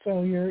movement.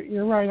 So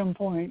you're right on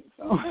point.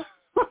 So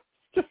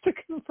just to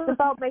confirm. It's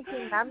about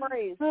making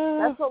memories.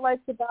 That's what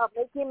life's about,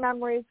 making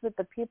memories with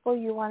the people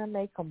you want to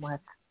make them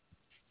with.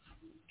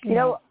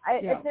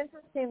 It's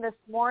interesting this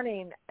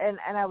morning, and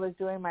I was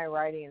doing my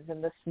writings,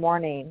 and this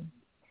morning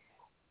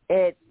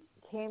it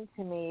came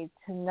to me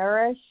to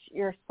nourish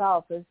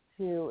yourself is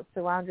to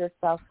surround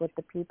yourself with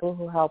the people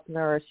who help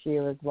nourish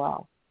you as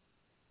well.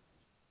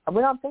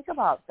 We don't think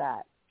about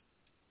that.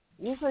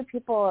 Usually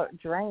people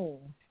drain.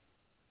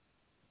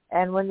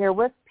 And when you're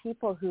with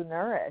people who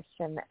nourish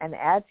and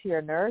add to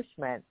your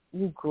nourishment,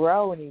 you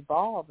grow and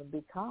evolve and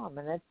become.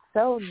 And it's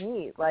so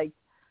neat. Like,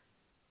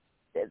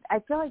 I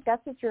feel like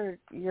that's what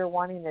you're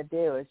wanting to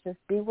do, is just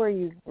be where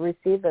you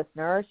receive this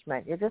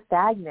nourishment. You're just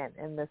stagnant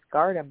in this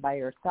garden by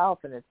yourself,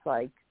 and it's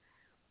like,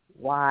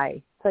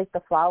 why? It's like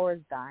the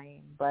flower's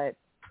dying, but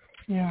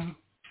it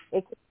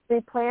can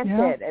be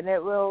planted, and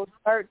it will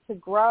start to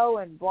grow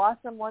and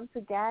blossom once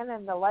again,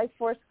 and the life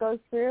force goes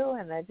through,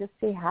 and I just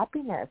see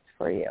happiness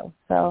for you.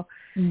 So,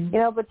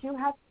 but you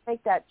have to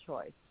make that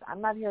choice.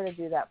 I'm not here to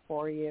do that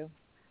for you.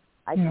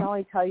 I can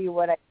only tell you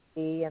what I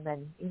see, and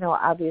then,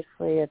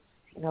 obviously it's,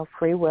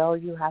 free will.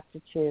 You have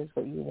to choose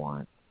what you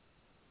want.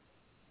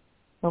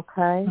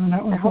 Okay? Oh,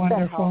 that was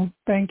wonderful.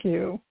 Thank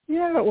you.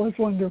 Yeah, it was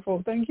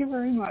wonderful. Thank you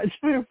very much.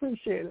 I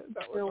appreciate it.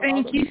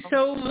 Thank you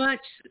so much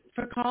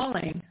for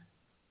calling.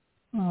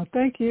 Oh,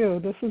 thank you.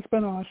 This has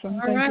been awesome.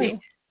 All right.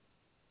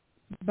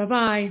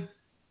 Bye-bye.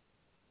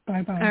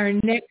 Bye-bye. Our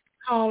next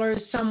caller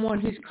is someone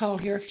who's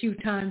called here a few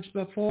times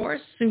before,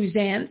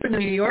 Suzanne from New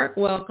York.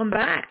 Welcome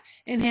back.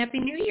 And Happy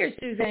New Year,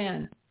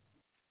 Suzanne.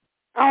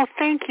 Oh,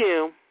 thank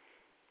you.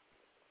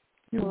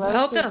 You're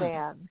welcome.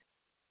 Suzanne.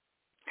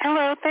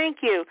 Hello, thank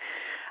you.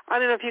 I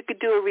don't know if you could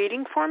do a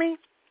reading for me.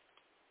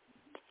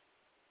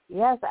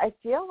 Yes, I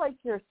feel like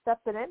you're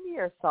stepping into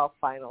yourself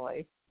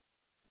finally.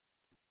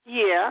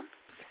 Yeah.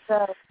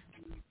 So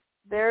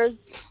there's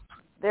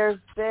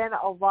been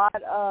a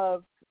lot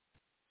of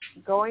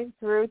going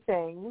through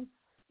things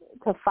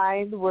to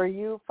find where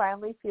you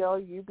finally feel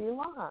you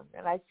belong.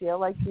 And I feel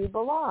like you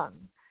belong.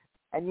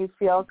 And you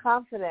feel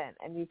confident,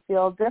 and you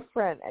feel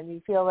different, and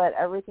you feel that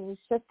everything's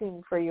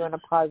shifting for you in a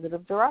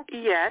positive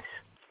direction. Yes.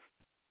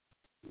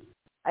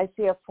 I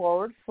see a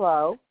forward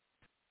flow.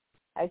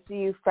 I see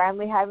you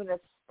finally having a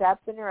step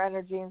in your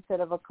energy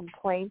instead of a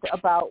complaint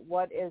about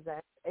what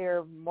isn't.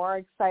 You're more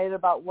excited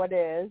about what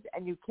is,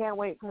 and you can't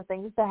wait for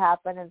things to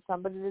happen and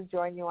somebody to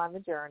join you on the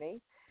journey.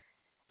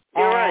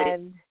 You're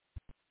and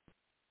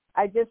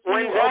right. I just see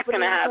when's that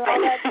going to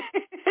happen?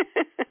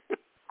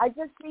 I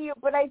just see you,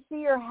 but I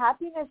see your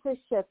happiness has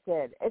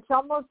shifted. It's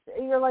almost,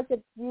 you're like,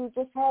 you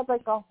just had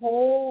like a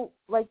whole,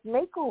 like,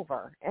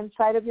 makeover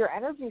inside of your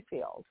energy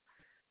field.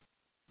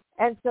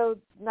 And so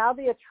now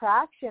the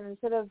attraction,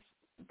 instead of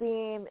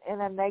being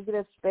in a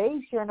negative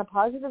space, you're in a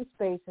positive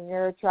space, and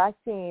you're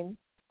attracting.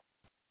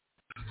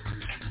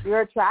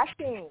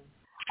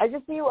 I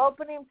just see you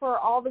opening for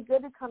all the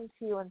good to come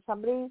to you, and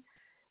somebody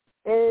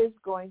is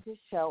going to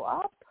show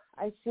up.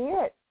 I see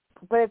it.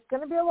 But it's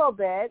going to be a little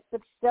bit,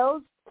 but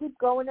still keep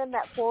going in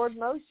that forward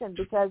motion,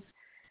 because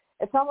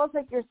it's almost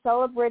like you're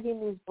celebrating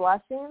these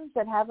blessings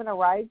that haven't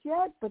arrived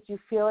yet, but you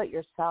feel it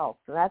yourself.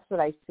 And that's what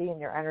I see in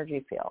your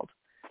energy field.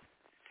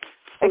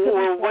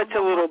 Well, what's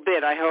a little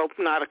bit? I hope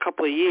not a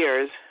couple of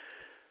years.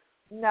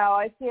 No,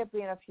 I see it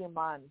being a few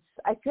months.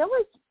 I feel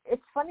like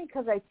it's funny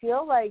because I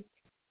feel like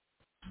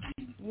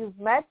you've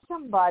met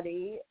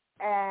somebody,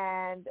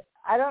 and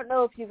I don't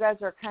know if you guys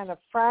are kind of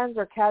friends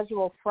or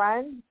casual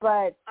friends,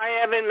 but I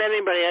haven't met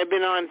anybody. I've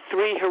been on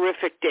 3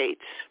 horrific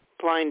dates,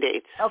 blind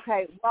dates.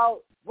 Okay,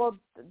 well,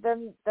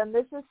 then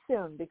this is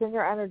soon, because in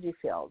your energy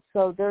field.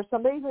 So there's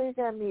somebody who you're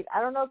going to meet. I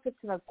don't know if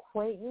it's an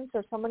acquaintance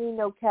or someone you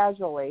know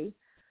casually,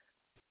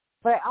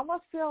 but I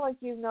almost feel like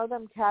you know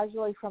them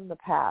casually from the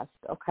past,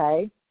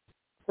 okay?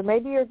 So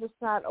maybe you're just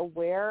not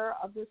aware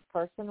of this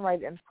person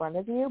right in front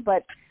of you,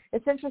 but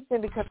it's interesting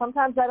because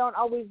sometimes I don't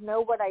always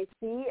know what I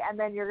see, and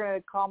then you're going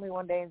to call me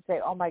one day and say,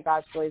 oh, my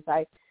gosh,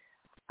 Elisa,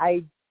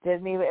 I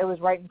didn't even, it was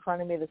right in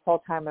front of me this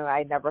whole time, and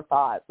I never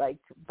thought. But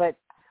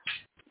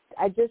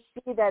I just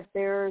see that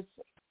there's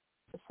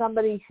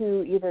somebody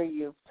who either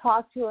you've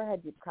talked to or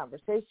had deep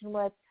conversation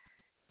with,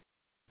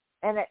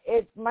 and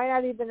it might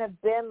not even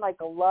have been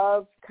like a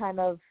love kind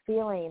of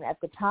feeling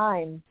at the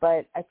time,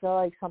 but I feel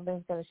like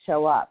something's going to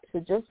show up. So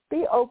just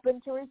be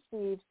open to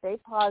receive, stay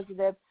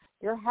positive.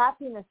 Your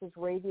happiness is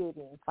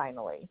radiating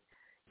finally.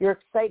 Your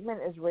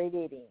excitement is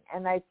radiating.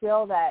 And I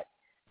feel that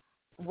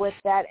with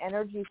that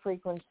energy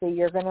frequency,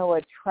 you're going to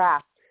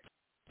attract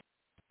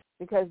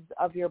because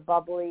of your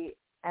bubbly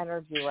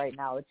energy right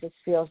now. It just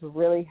feels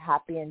really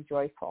happy and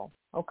joyful.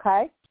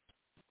 Okay?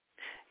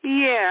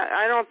 Yeah,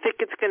 I don't think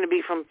it's going to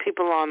be from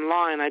people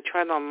online. I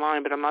tried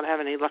online, but I'm not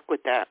having any luck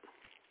with that.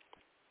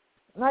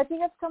 And I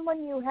think it's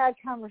someone you had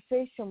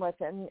conversation with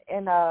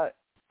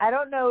I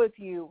don't know if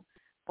you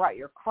brought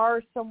your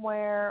car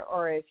somewhere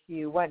or if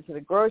you went to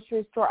the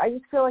grocery store. I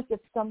just feel like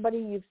it's somebody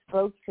you've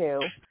spoke to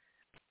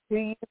who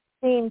you've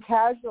seen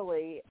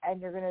casually, and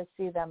you're going to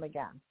see them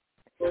again.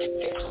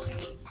 Oh,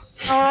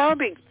 that'll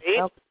be great.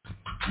 Okay.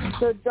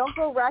 So don't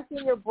go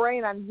racking your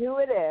brain on who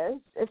it is.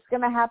 It's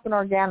going to happen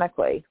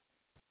organically.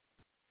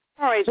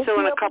 All right, so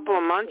in a couple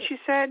of months, you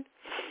said?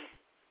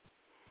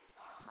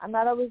 I'm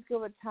not always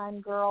good with time,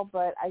 girl,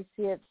 but I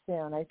see it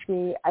soon. I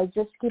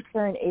just keep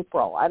hearing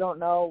April. I don't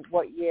know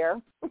what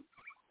year,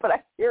 but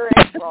I hear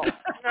April.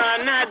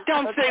 No,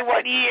 don't say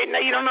what year. No,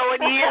 you don't know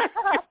what year.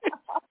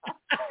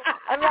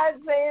 I'm not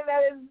saying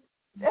that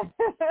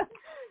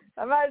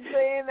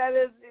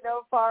is,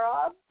 far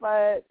off,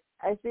 but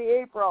I see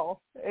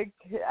April. Because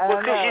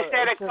you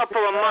said a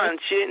couple of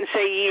months. You didn't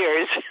say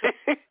years.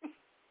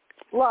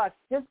 Look,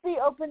 just be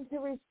open to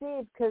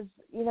receive because,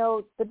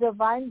 the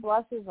divine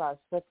blesses us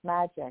with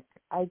magic.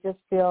 I just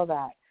feel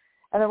that.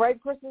 And the right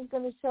person is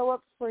going to show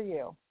up for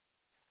you.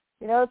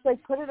 It's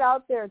like put it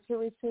out there to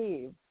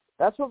receive.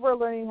 That's what we're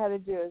learning how to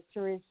do, is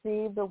to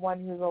receive the one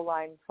who's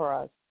aligned for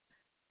us.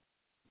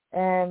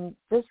 And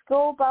just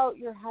go about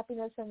your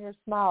happiness and your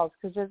smiles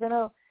because you're going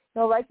to,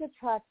 like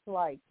attracts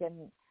like.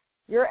 And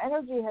your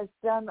energy has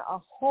done a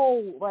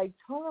whole,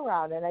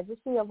 turnaround. And I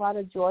just see a lot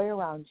of joy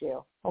around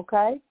you.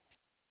 Okay?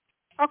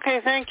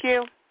 Okay, thank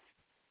you.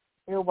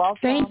 You're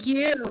welcome. Thank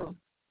you.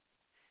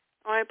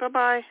 All right,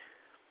 bye-bye.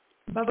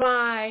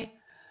 Bye-bye.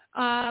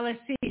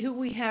 Let's see who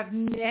we have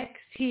next.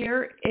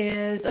 Here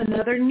is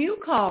another new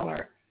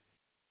caller.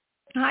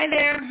 Hi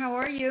there. How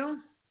are you?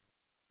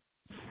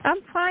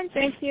 I'm fine,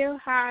 thank you.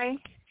 Hi.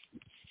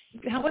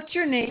 What's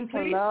your name,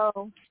 please?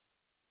 Hello.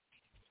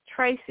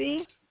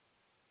 Tracy.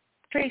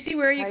 Tracy,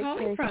 where are you Hi,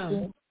 calling Tracy.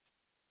 from?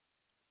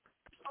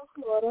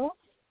 Florida.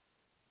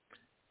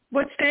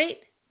 What state?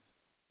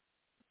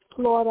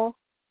 Florida.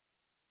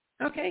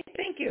 Okay,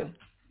 thank you.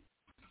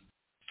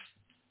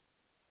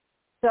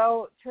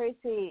 So,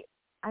 Tracy,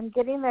 I'm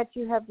getting that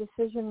you have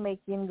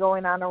decision-making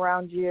going on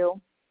around you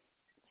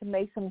to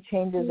make some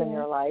changes in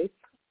your life.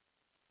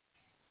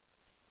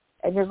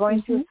 And you're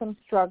going through some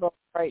struggles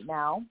right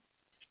now.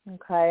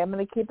 Okay, I'm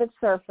going to keep it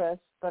surface,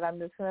 but I'm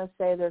just going to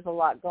say there's a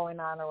lot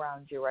going on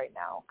around you right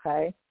now,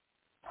 okay?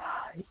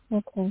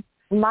 Okay.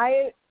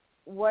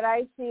 What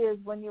I see is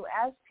when you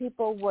ask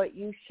people what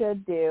you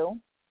should do,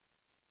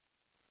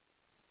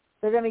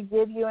 they're going to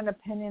give you an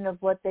opinion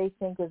of what they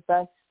think is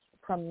best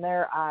from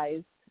their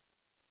eyes.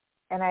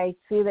 And I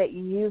see that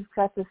you've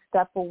got to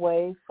step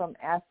away from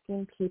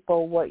asking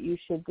people what you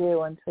should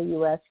do until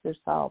you ask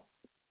yourself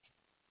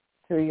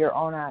through your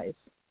own eyes.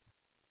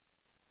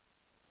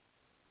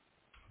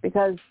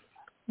 Because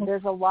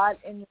there's a lot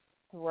in your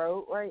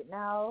throat right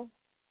now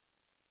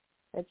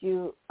that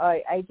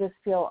I just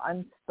feel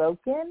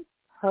unspoken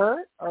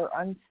hurt or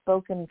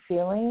unspoken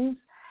feelings.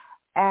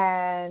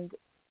 And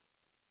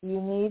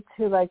you need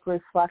to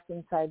reflect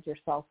inside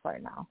yourself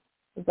right now.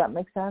 Does that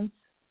make sense?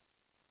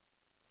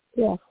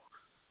 Yes.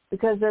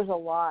 because there's a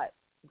lot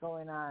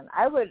going on.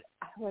 I would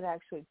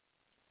actually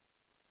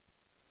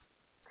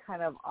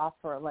kind of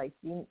offer, like,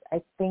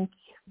 I think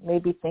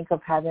maybe think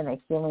of having a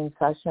healing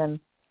session,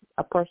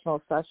 a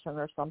personal session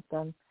or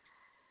something.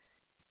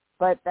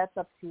 But that's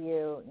up to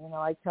you. You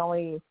know, I can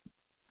only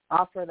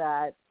offer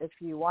that if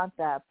you want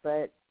that,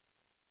 but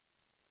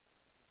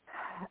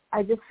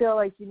I just feel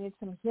like you need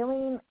some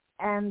healing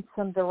and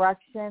some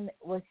direction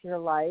with your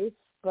life,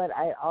 but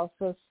I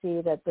also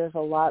see that there's a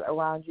lot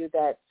around you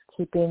that's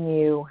keeping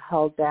you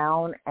held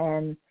down,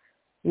 and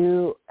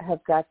you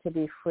have got to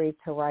be free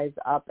to rise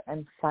up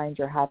and find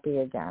your happy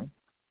again,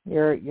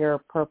 your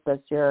purpose,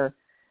 your,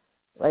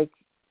 like,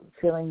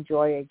 feeling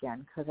joy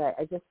again, because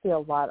I just see a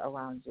lot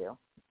around you,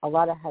 a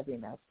lot of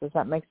heaviness. Does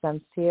that make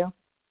sense to you?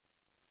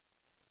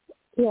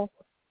 Yes.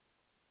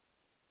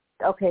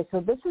 Okay, so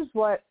this is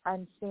what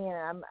I'm seeing.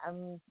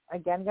 I'm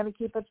again going to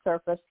keep it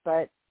surface,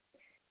 but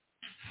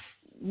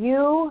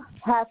you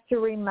have to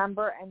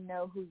remember and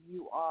know who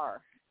you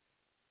are.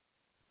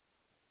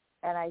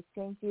 And I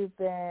think you've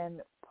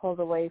been pulled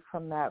away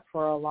from that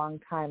for a long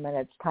time, and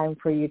it's time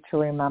for you to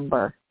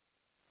remember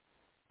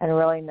and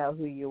really know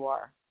who you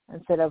are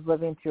instead of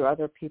living through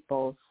other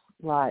people's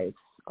lives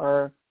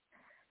or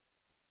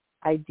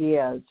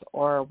ideas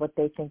or what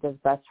they think is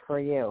best for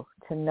you,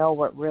 to know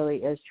what really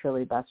is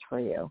truly best for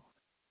you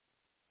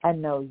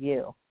and know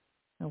you,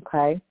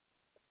 okay?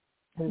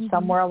 And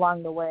somewhere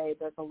along the way,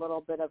 there's a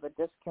little bit of a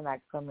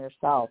disconnect from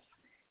yourself,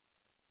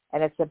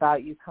 and it's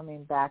about you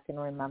coming back and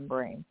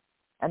remembering.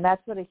 And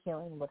that's what a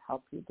healing would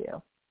help you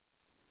do.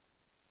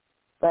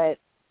 But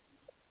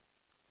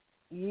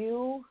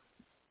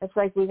it's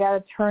like we got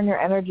to turn your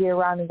energy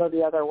around and go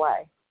the other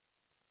way,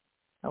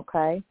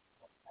 okay?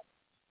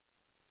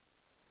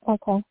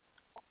 Okay.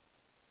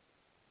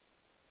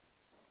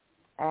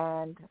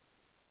 And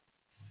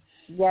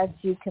yes,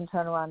 you can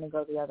turn around and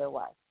go the other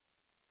way.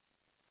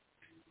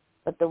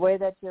 But the way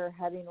that you're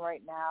heading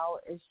right now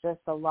is just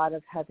a lot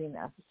of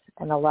heaviness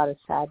and a lot of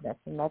sadness,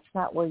 and that's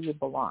not where you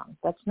belong.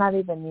 That's not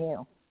even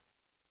you.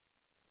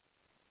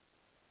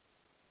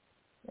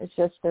 It's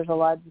just there's a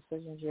lot of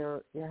decisions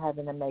you're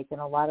having to make,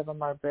 and a lot of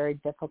them are very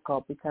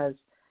difficult because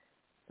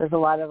there's a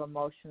lot of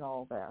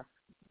emotional there.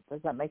 Does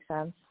that make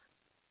sense?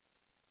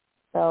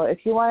 So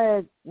if you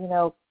want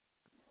to,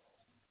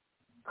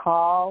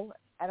 call,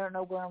 I don't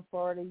know where in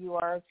Florida you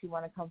are, if you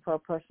want to come for a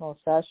personal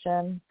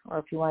session or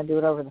if you want to do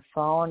it over the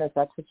phone, if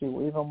that's what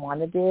you even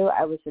want to do,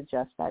 I would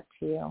suggest that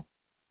to you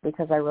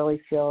because I really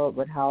feel it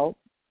would help.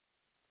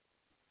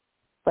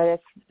 But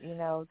if,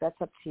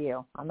 that's up to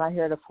you. I'm not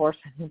here to force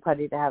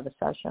anybody to have a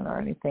session or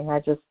anything. I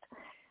just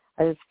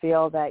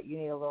feel that you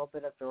need a little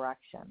bit of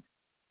direction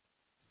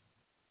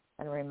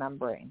and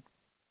remembering.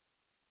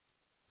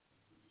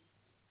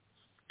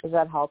 Does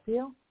that help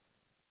you?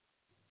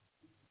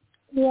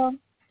 Yeah.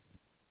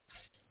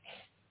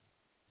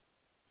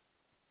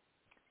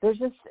 There's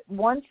just,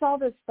 once all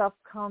this stuff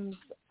comes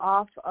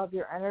off of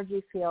your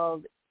energy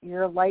field,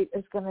 your light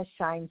is going to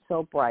shine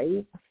so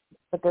bright,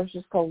 but there's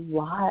just a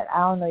lot. I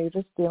don't know, you're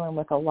just dealing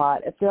with a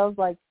lot. It feels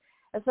like,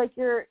 it's like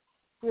you're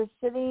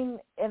sitting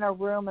in a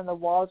room and the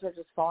walls are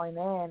just falling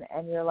in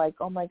and you're like,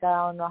 oh my God,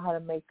 I don't know how to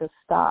make this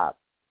stop.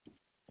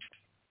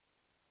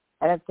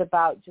 And it's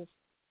about just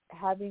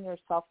having your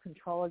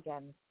self-control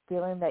again,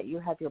 feeling that you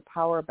have your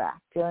power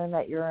back, feeling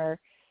that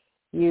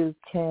you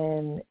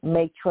can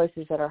make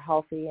choices that are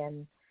healthy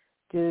and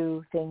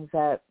do things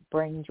that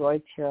bring joy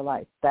to your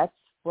life. That's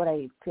what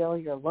I feel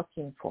you're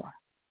looking for.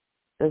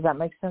 Does that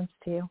make sense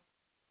to you?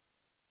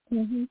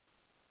 Mhm.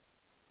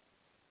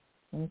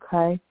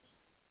 Okay.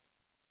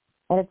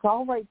 And it's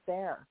all right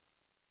there.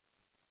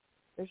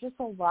 There's just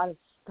a lot of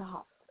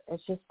stuff.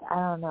 It's just, I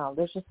don't know.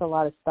 There's just a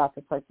lot of stuff.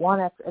 It's like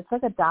it's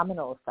like a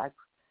domino effect.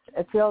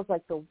 It feels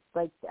like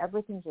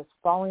everything's just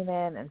falling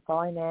in,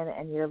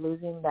 and you're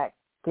losing that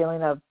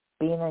feeling of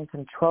being in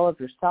control of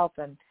yourself.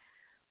 And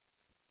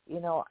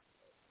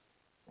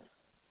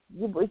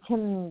we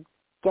can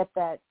get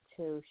that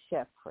to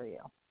shift for you.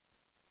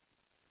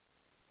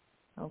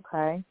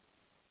 Okay.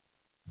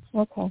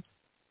 Okay.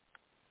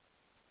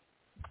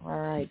 All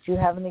right. Do you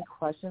have any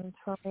questions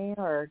for me,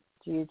 or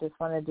do you just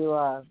want to do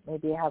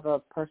maybe have a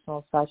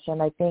personal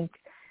session? I think,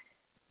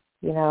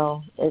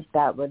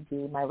 that would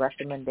be my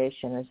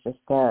recommendation, is just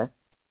to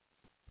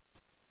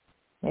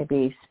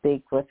maybe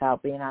speak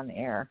without being on the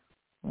air.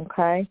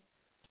 Okay?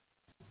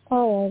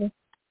 All right.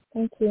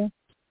 Thank you.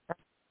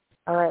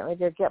 All right, my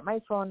dear, get my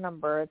phone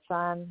number. It's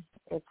on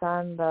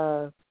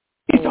the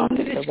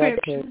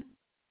description.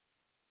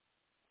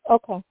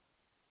 Okay.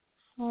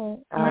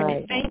 All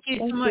right. Thank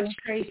you so much,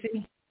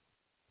 Tracy.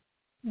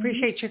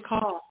 Appreciate your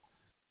call.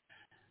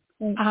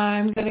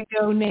 I'm going to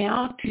go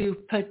now to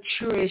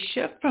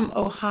Patricia from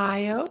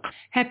Ohio.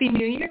 Happy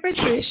New Year,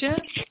 Patricia.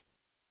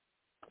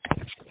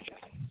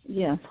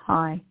 Yes,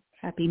 hi.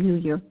 Happy New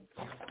Year.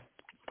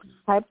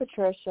 Hi,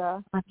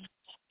 Patricia.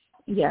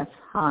 Yes,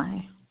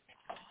 hi.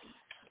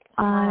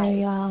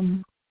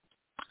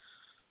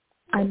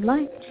 I'd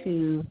like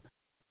to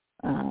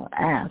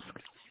ask,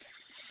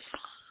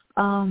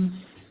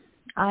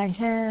 I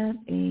had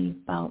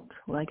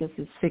I guess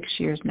it's 6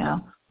 years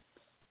now.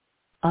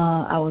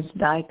 I was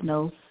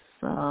diagnosed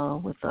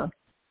with a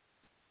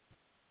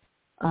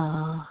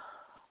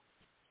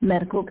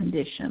medical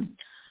condition.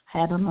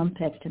 Had a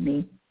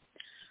lumpectomy,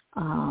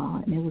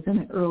 and it was in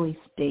an early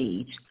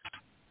stage.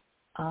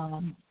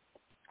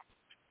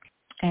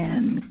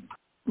 And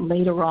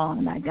later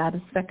on, I got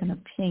a second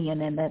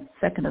opinion, and that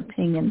second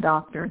opinion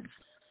doctor,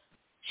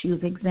 she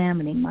was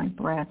examining my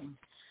breast,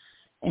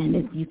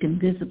 and you can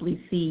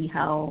visibly see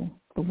how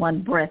the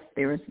one breast,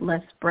 there is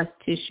less breast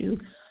tissue,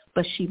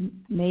 but she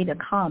made a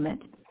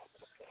comment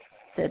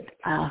that,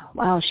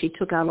 wow, she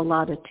took out a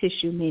lot of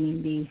tissue,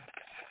 meaning the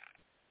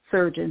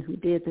surgeon who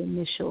did the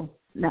initial.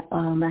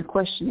 My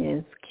question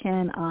is,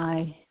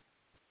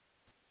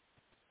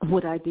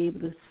 would I be able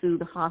to sue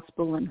the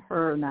hospital and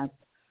her? And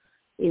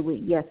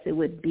yes, it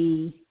would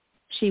be.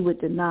 She would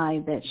deny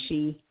that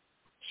she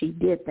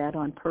did that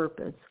on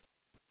purpose.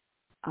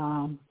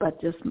 But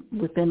just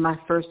within my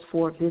first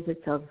 4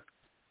 visits of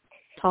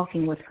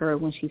talking with her,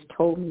 when she's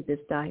told me this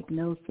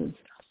diagnosis,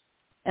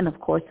 and of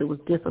course it was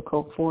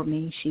difficult for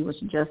me. She was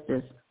just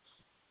as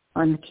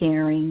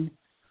uncaring,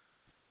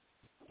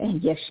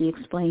 and yes, she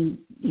explained,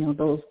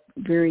 those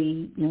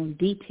very,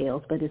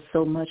 details, but it's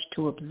so much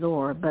to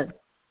absorb. But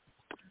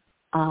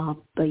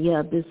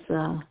yeah, this.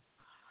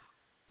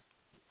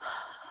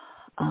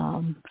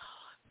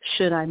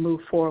 Should I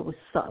move forward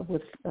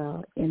with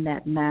in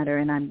that matter?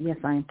 And I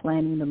am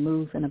planning to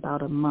move in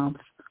about a month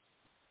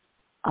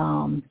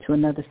to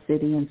another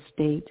city and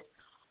state,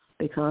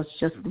 because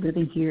just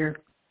living here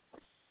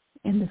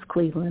in this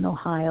Cleveland,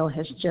 Ohio,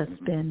 has just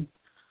been,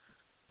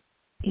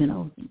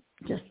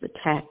 just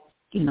attacked,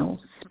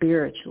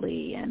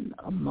 spiritually and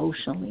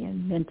emotionally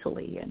and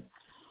mentally, and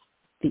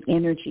the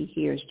energy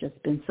here has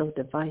just been so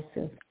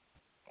divisive.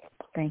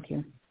 Thank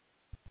you.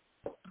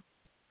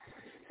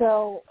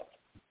 So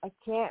I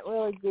can't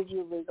really give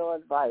you legal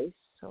advice,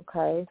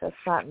 okay? That's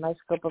not my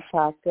scope of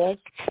practice.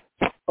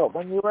 But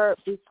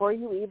before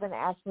you even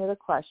asked me the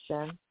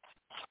question,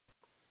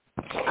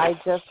 I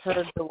just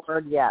heard the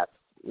word yes.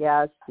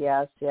 Yes,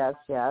 yes, yes,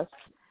 yes.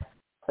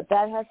 But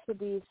that has to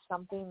be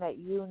something that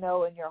you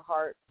know in your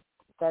heart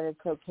that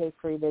it's okay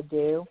for you to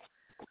do,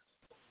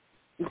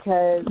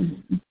 because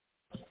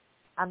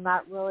I'm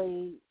not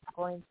really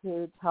going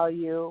to tell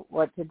you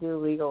what to do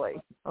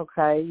legally,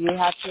 okay? You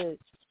have to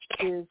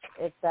choose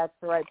if that's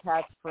the right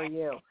path for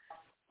you.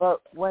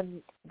 But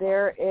when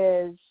there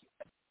is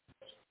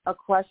a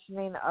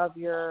questioning of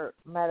your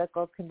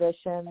medical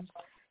condition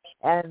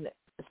and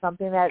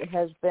something that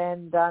has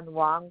been done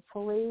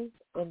wrongfully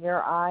in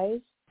your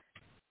eyes,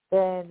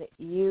 then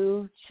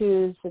you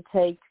choose to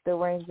take the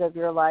reins of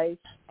your life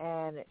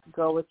and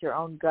go with your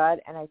own gut,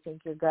 and I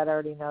think your gut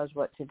already knows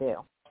what to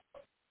do.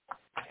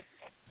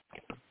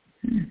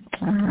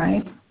 All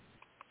right.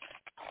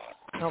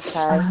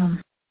 Okay.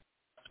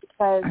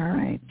 Because all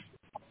right.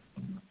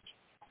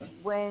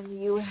 When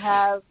you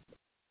have,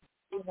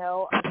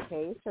 a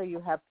case or you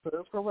have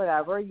proof or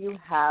whatever, you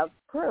have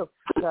proof.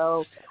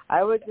 So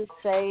I would just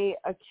say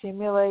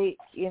accumulate,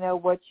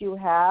 what you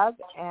have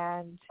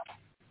and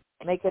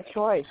make a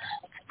choice.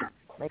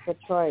 Make a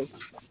choice.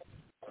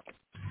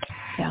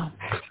 Yeah.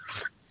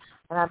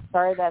 And I'm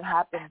sorry that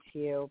happened to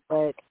you,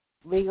 but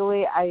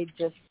legally I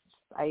just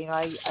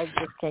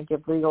can't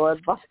give legal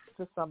advice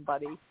to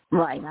somebody.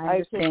 Right. I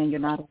understand you're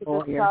not a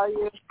lawyer. Tell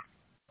you,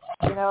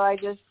 I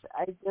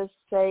just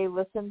say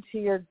listen to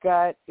your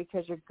gut,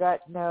 because your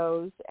gut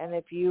knows, and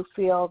if you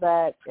feel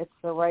that it's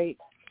the right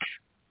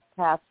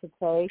path to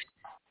take,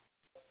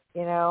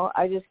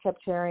 I just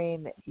kept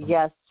hearing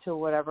yes to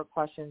whatever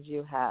questions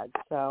you had.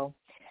 So,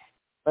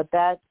 but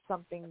that's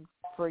something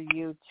for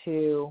you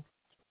to,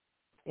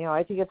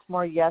 I think it's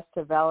more yes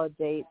to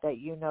validate that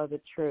you know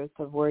the truth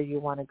of where you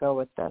want to go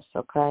with this,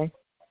 okay?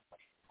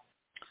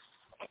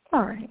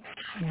 All right.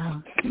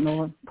 Yeah.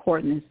 More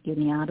important is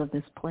getting out of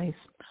this place.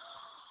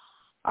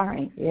 All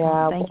right.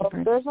 Yeah. Thank you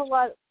for...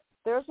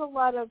 There's a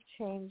lot of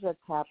change that's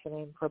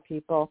happening for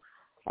people,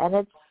 and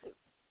it's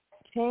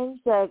change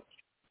that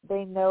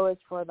they know is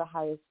for the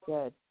highest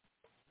good.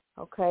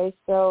 Okay,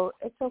 so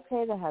it's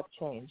okay to have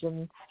change,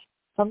 and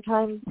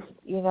sometimes,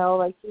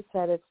 like you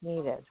said, it's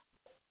needed.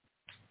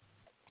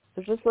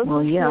 So just listen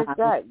to your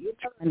gut. You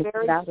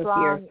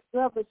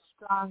have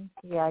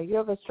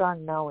a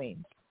strong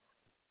knowing.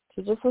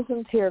 So just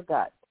listen to your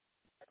gut.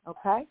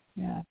 Okay?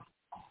 Yeah.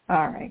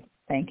 All right.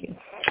 Thank you.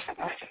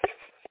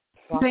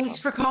 Thanks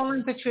for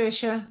calling,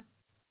 Patricia.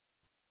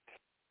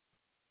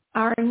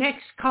 Our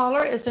next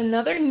caller is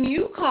another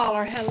new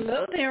caller.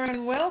 Hello there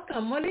and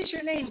welcome. What is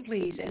your name,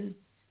 please, and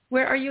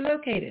where are you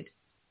located?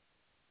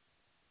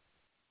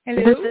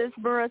 Hello? This is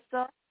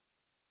Marissa.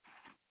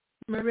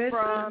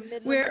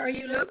 Marissa, where are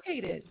you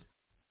located?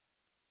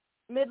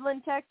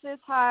 Midland, Texas.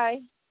 Hi.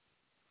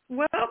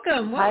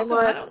 Welcome. Hi,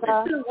 Marissa.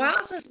 It's been a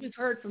while since we've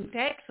heard from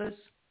Texas.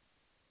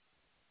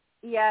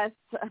 Yes.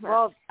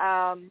 Well,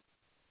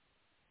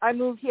 I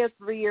moved here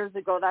 3 years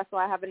ago. That's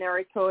why I have an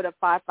area code of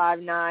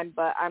 559,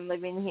 but I'm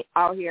living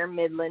out here in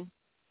Midland.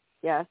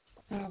 Yes.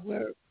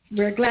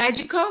 We're glad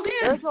you called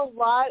in.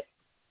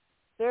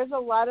 There's a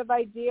lot of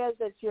ideas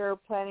that you're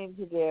planning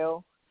to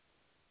do,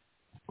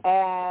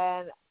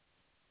 and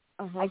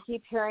I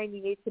keep hearing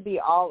you need to be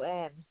all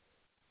in.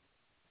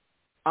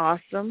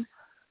 Awesome.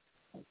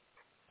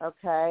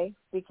 Okay,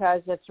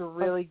 because it's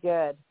really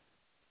good.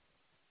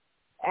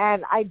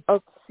 And I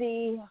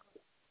see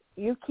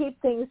you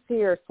keep things to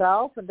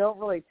yourself and don't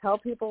really tell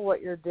people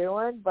what you're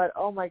doing, but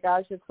oh my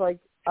gosh, it's like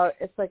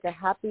a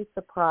happy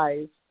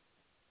surprise.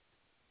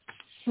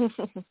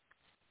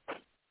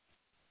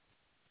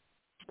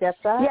 Get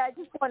that? Yeah, I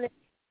just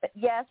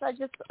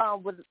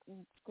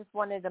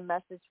wanted a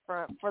message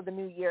for the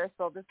new year,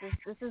 so this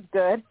is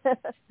good.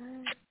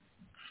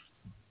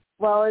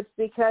 Well, it's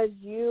because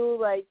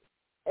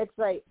it's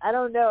like I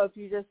don't know if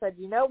you just said,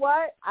 you know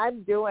what,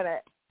 I'm doing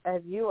it,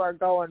 and you are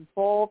going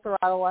full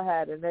throttle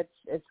ahead, and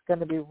it's going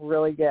to be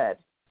really good.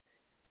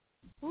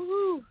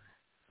 Woo!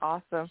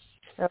 Awesome.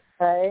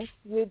 Okay,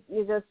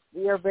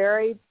 you're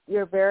very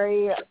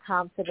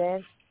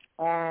confident,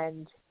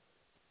 and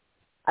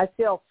I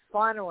feel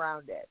fun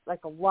around it,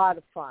 like a lot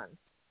of fun,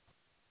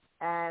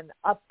 and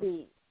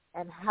upbeat,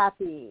 and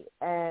happy,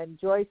 and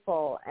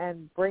joyful,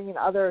 and bringing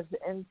others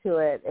into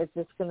it. It's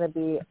just going to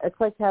be. It's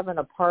like having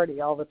a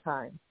party all the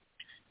time.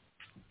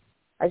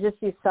 I just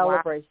see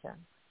celebration.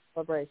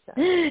 Wow.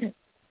 Celebration.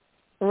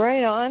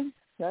 Right on.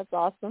 That's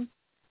awesome.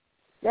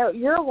 Yeah,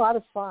 you're a lot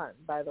of fun,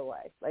 by the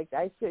way. Like,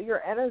 I feel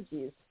your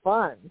energy is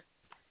fun.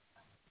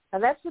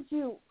 And that's what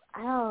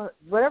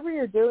whatever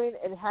you're doing,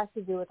 it has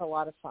to do with a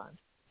lot of fun.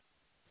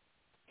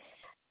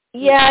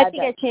 Yeah, I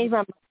think I changed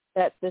my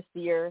mindset this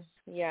year.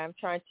 Yeah, I'm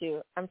trying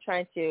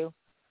to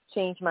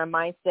change my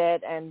mindset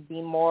and be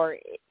more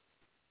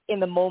in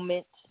the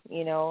moment,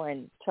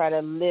 and try to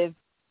live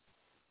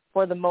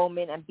for the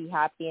moment and be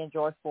happy and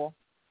joyful.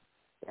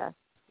 Yes.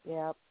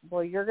 Yeah.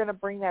 Well, you're going to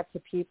bring that to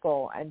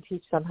people and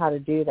teach them how to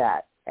do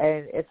that.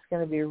 And it's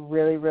going to be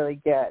really, really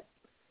good.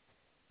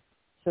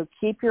 So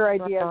keep your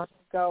ideas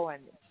going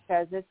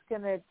because it's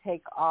going to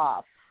take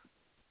off.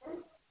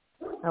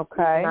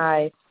 Okay?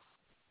 Nice.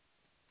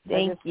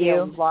 Thank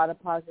you. A lot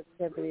of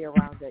positivity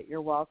around it.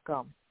 You're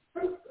welcome.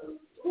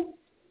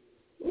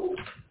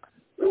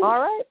 All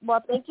right.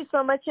 Well, thank you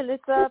so much,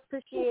 Elisa.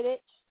 Appreciate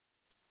it.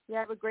 You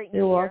have a great new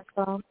year. You're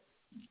welcome.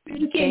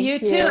 Thank you. You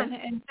too.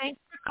 And thanks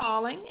for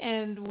calling,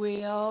 and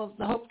we'll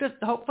hope to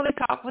hopefully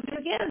talk with you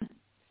again.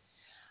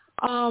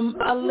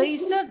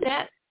 Elisa,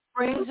 that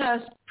brings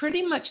us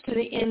pretty much to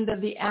the end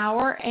of the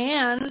hour,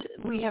 and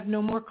we have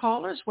no more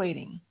callers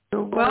waiting.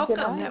 You're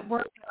welcome. That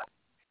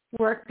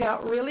worked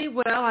out really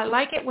well. I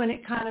like it when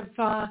it kind of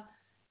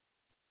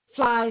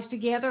flies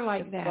together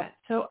like that.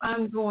 So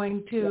I'm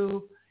going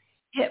to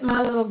hit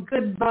my little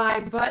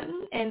goodbye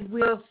button, and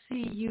we'll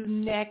see you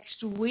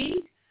next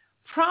week.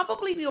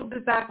 Probably we'll be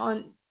back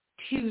on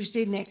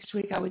Tuesday next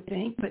week, I would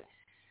think. But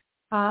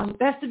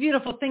that's the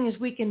beautiful thing is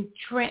we can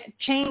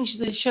change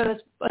the show.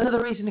 That's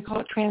another reason to call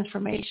it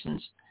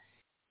transformations.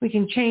 We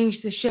can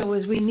change the show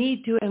as we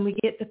need to, and we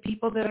get the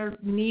people that are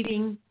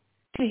needing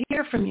to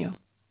hear from you.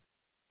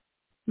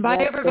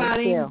 Bye,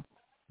 everybody. Thank you.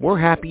 We're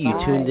happy you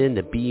tuned in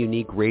to Be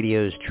Unique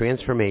Radio's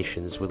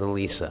Transformations with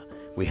Elisa.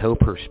 We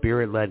hope her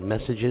spirit-led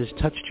messages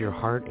touched your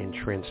heart and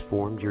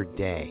transformed your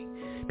day.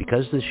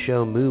 Because this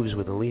show moves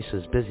with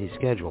Elisa's busy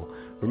schedule,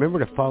 remember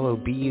to follow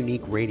Be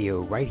Unique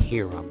Radio right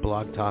here on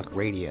Blog Talk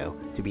Radio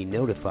to be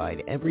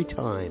notified every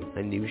time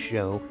a new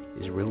show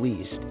is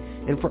released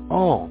and for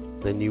all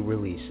the new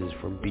releases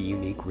from Be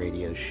Unique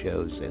Radio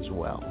shows as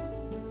well.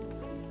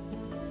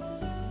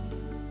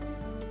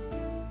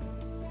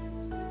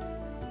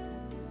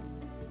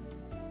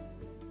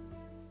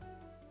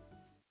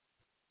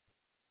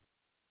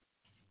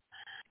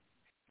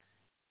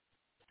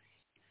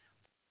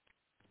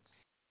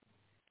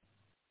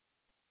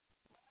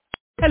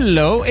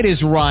 Hello, it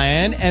is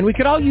Ryan, and we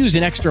could all use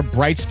an extra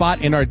bright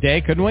spot in our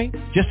day, couldn't we?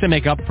 Just to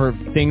make up for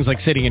things like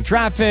sitting in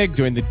traffic,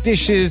 doing the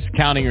dishes,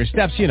 counting your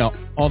steps,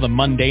 all the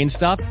mundane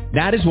stuff.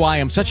 That is why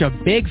I'm such a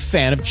big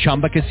fan of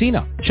Chumba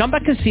Casino. Chumba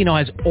Casino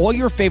has all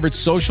your favorite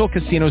social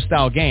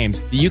casino-style games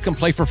that you can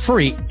play for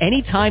free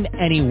anytime,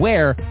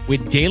 anywhere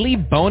with daily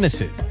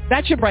bonuses.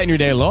 That should brighten your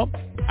day a little.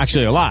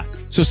 Actually, a lot.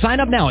 So sign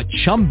up now at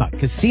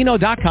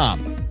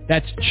ChumbaCasino.com.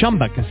 That's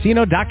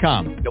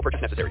ChumbaCasino.com. No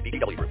purchase necessary.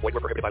 VGW Group. Void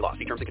where prohibited by law.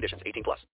 See terms and conditions. 18+.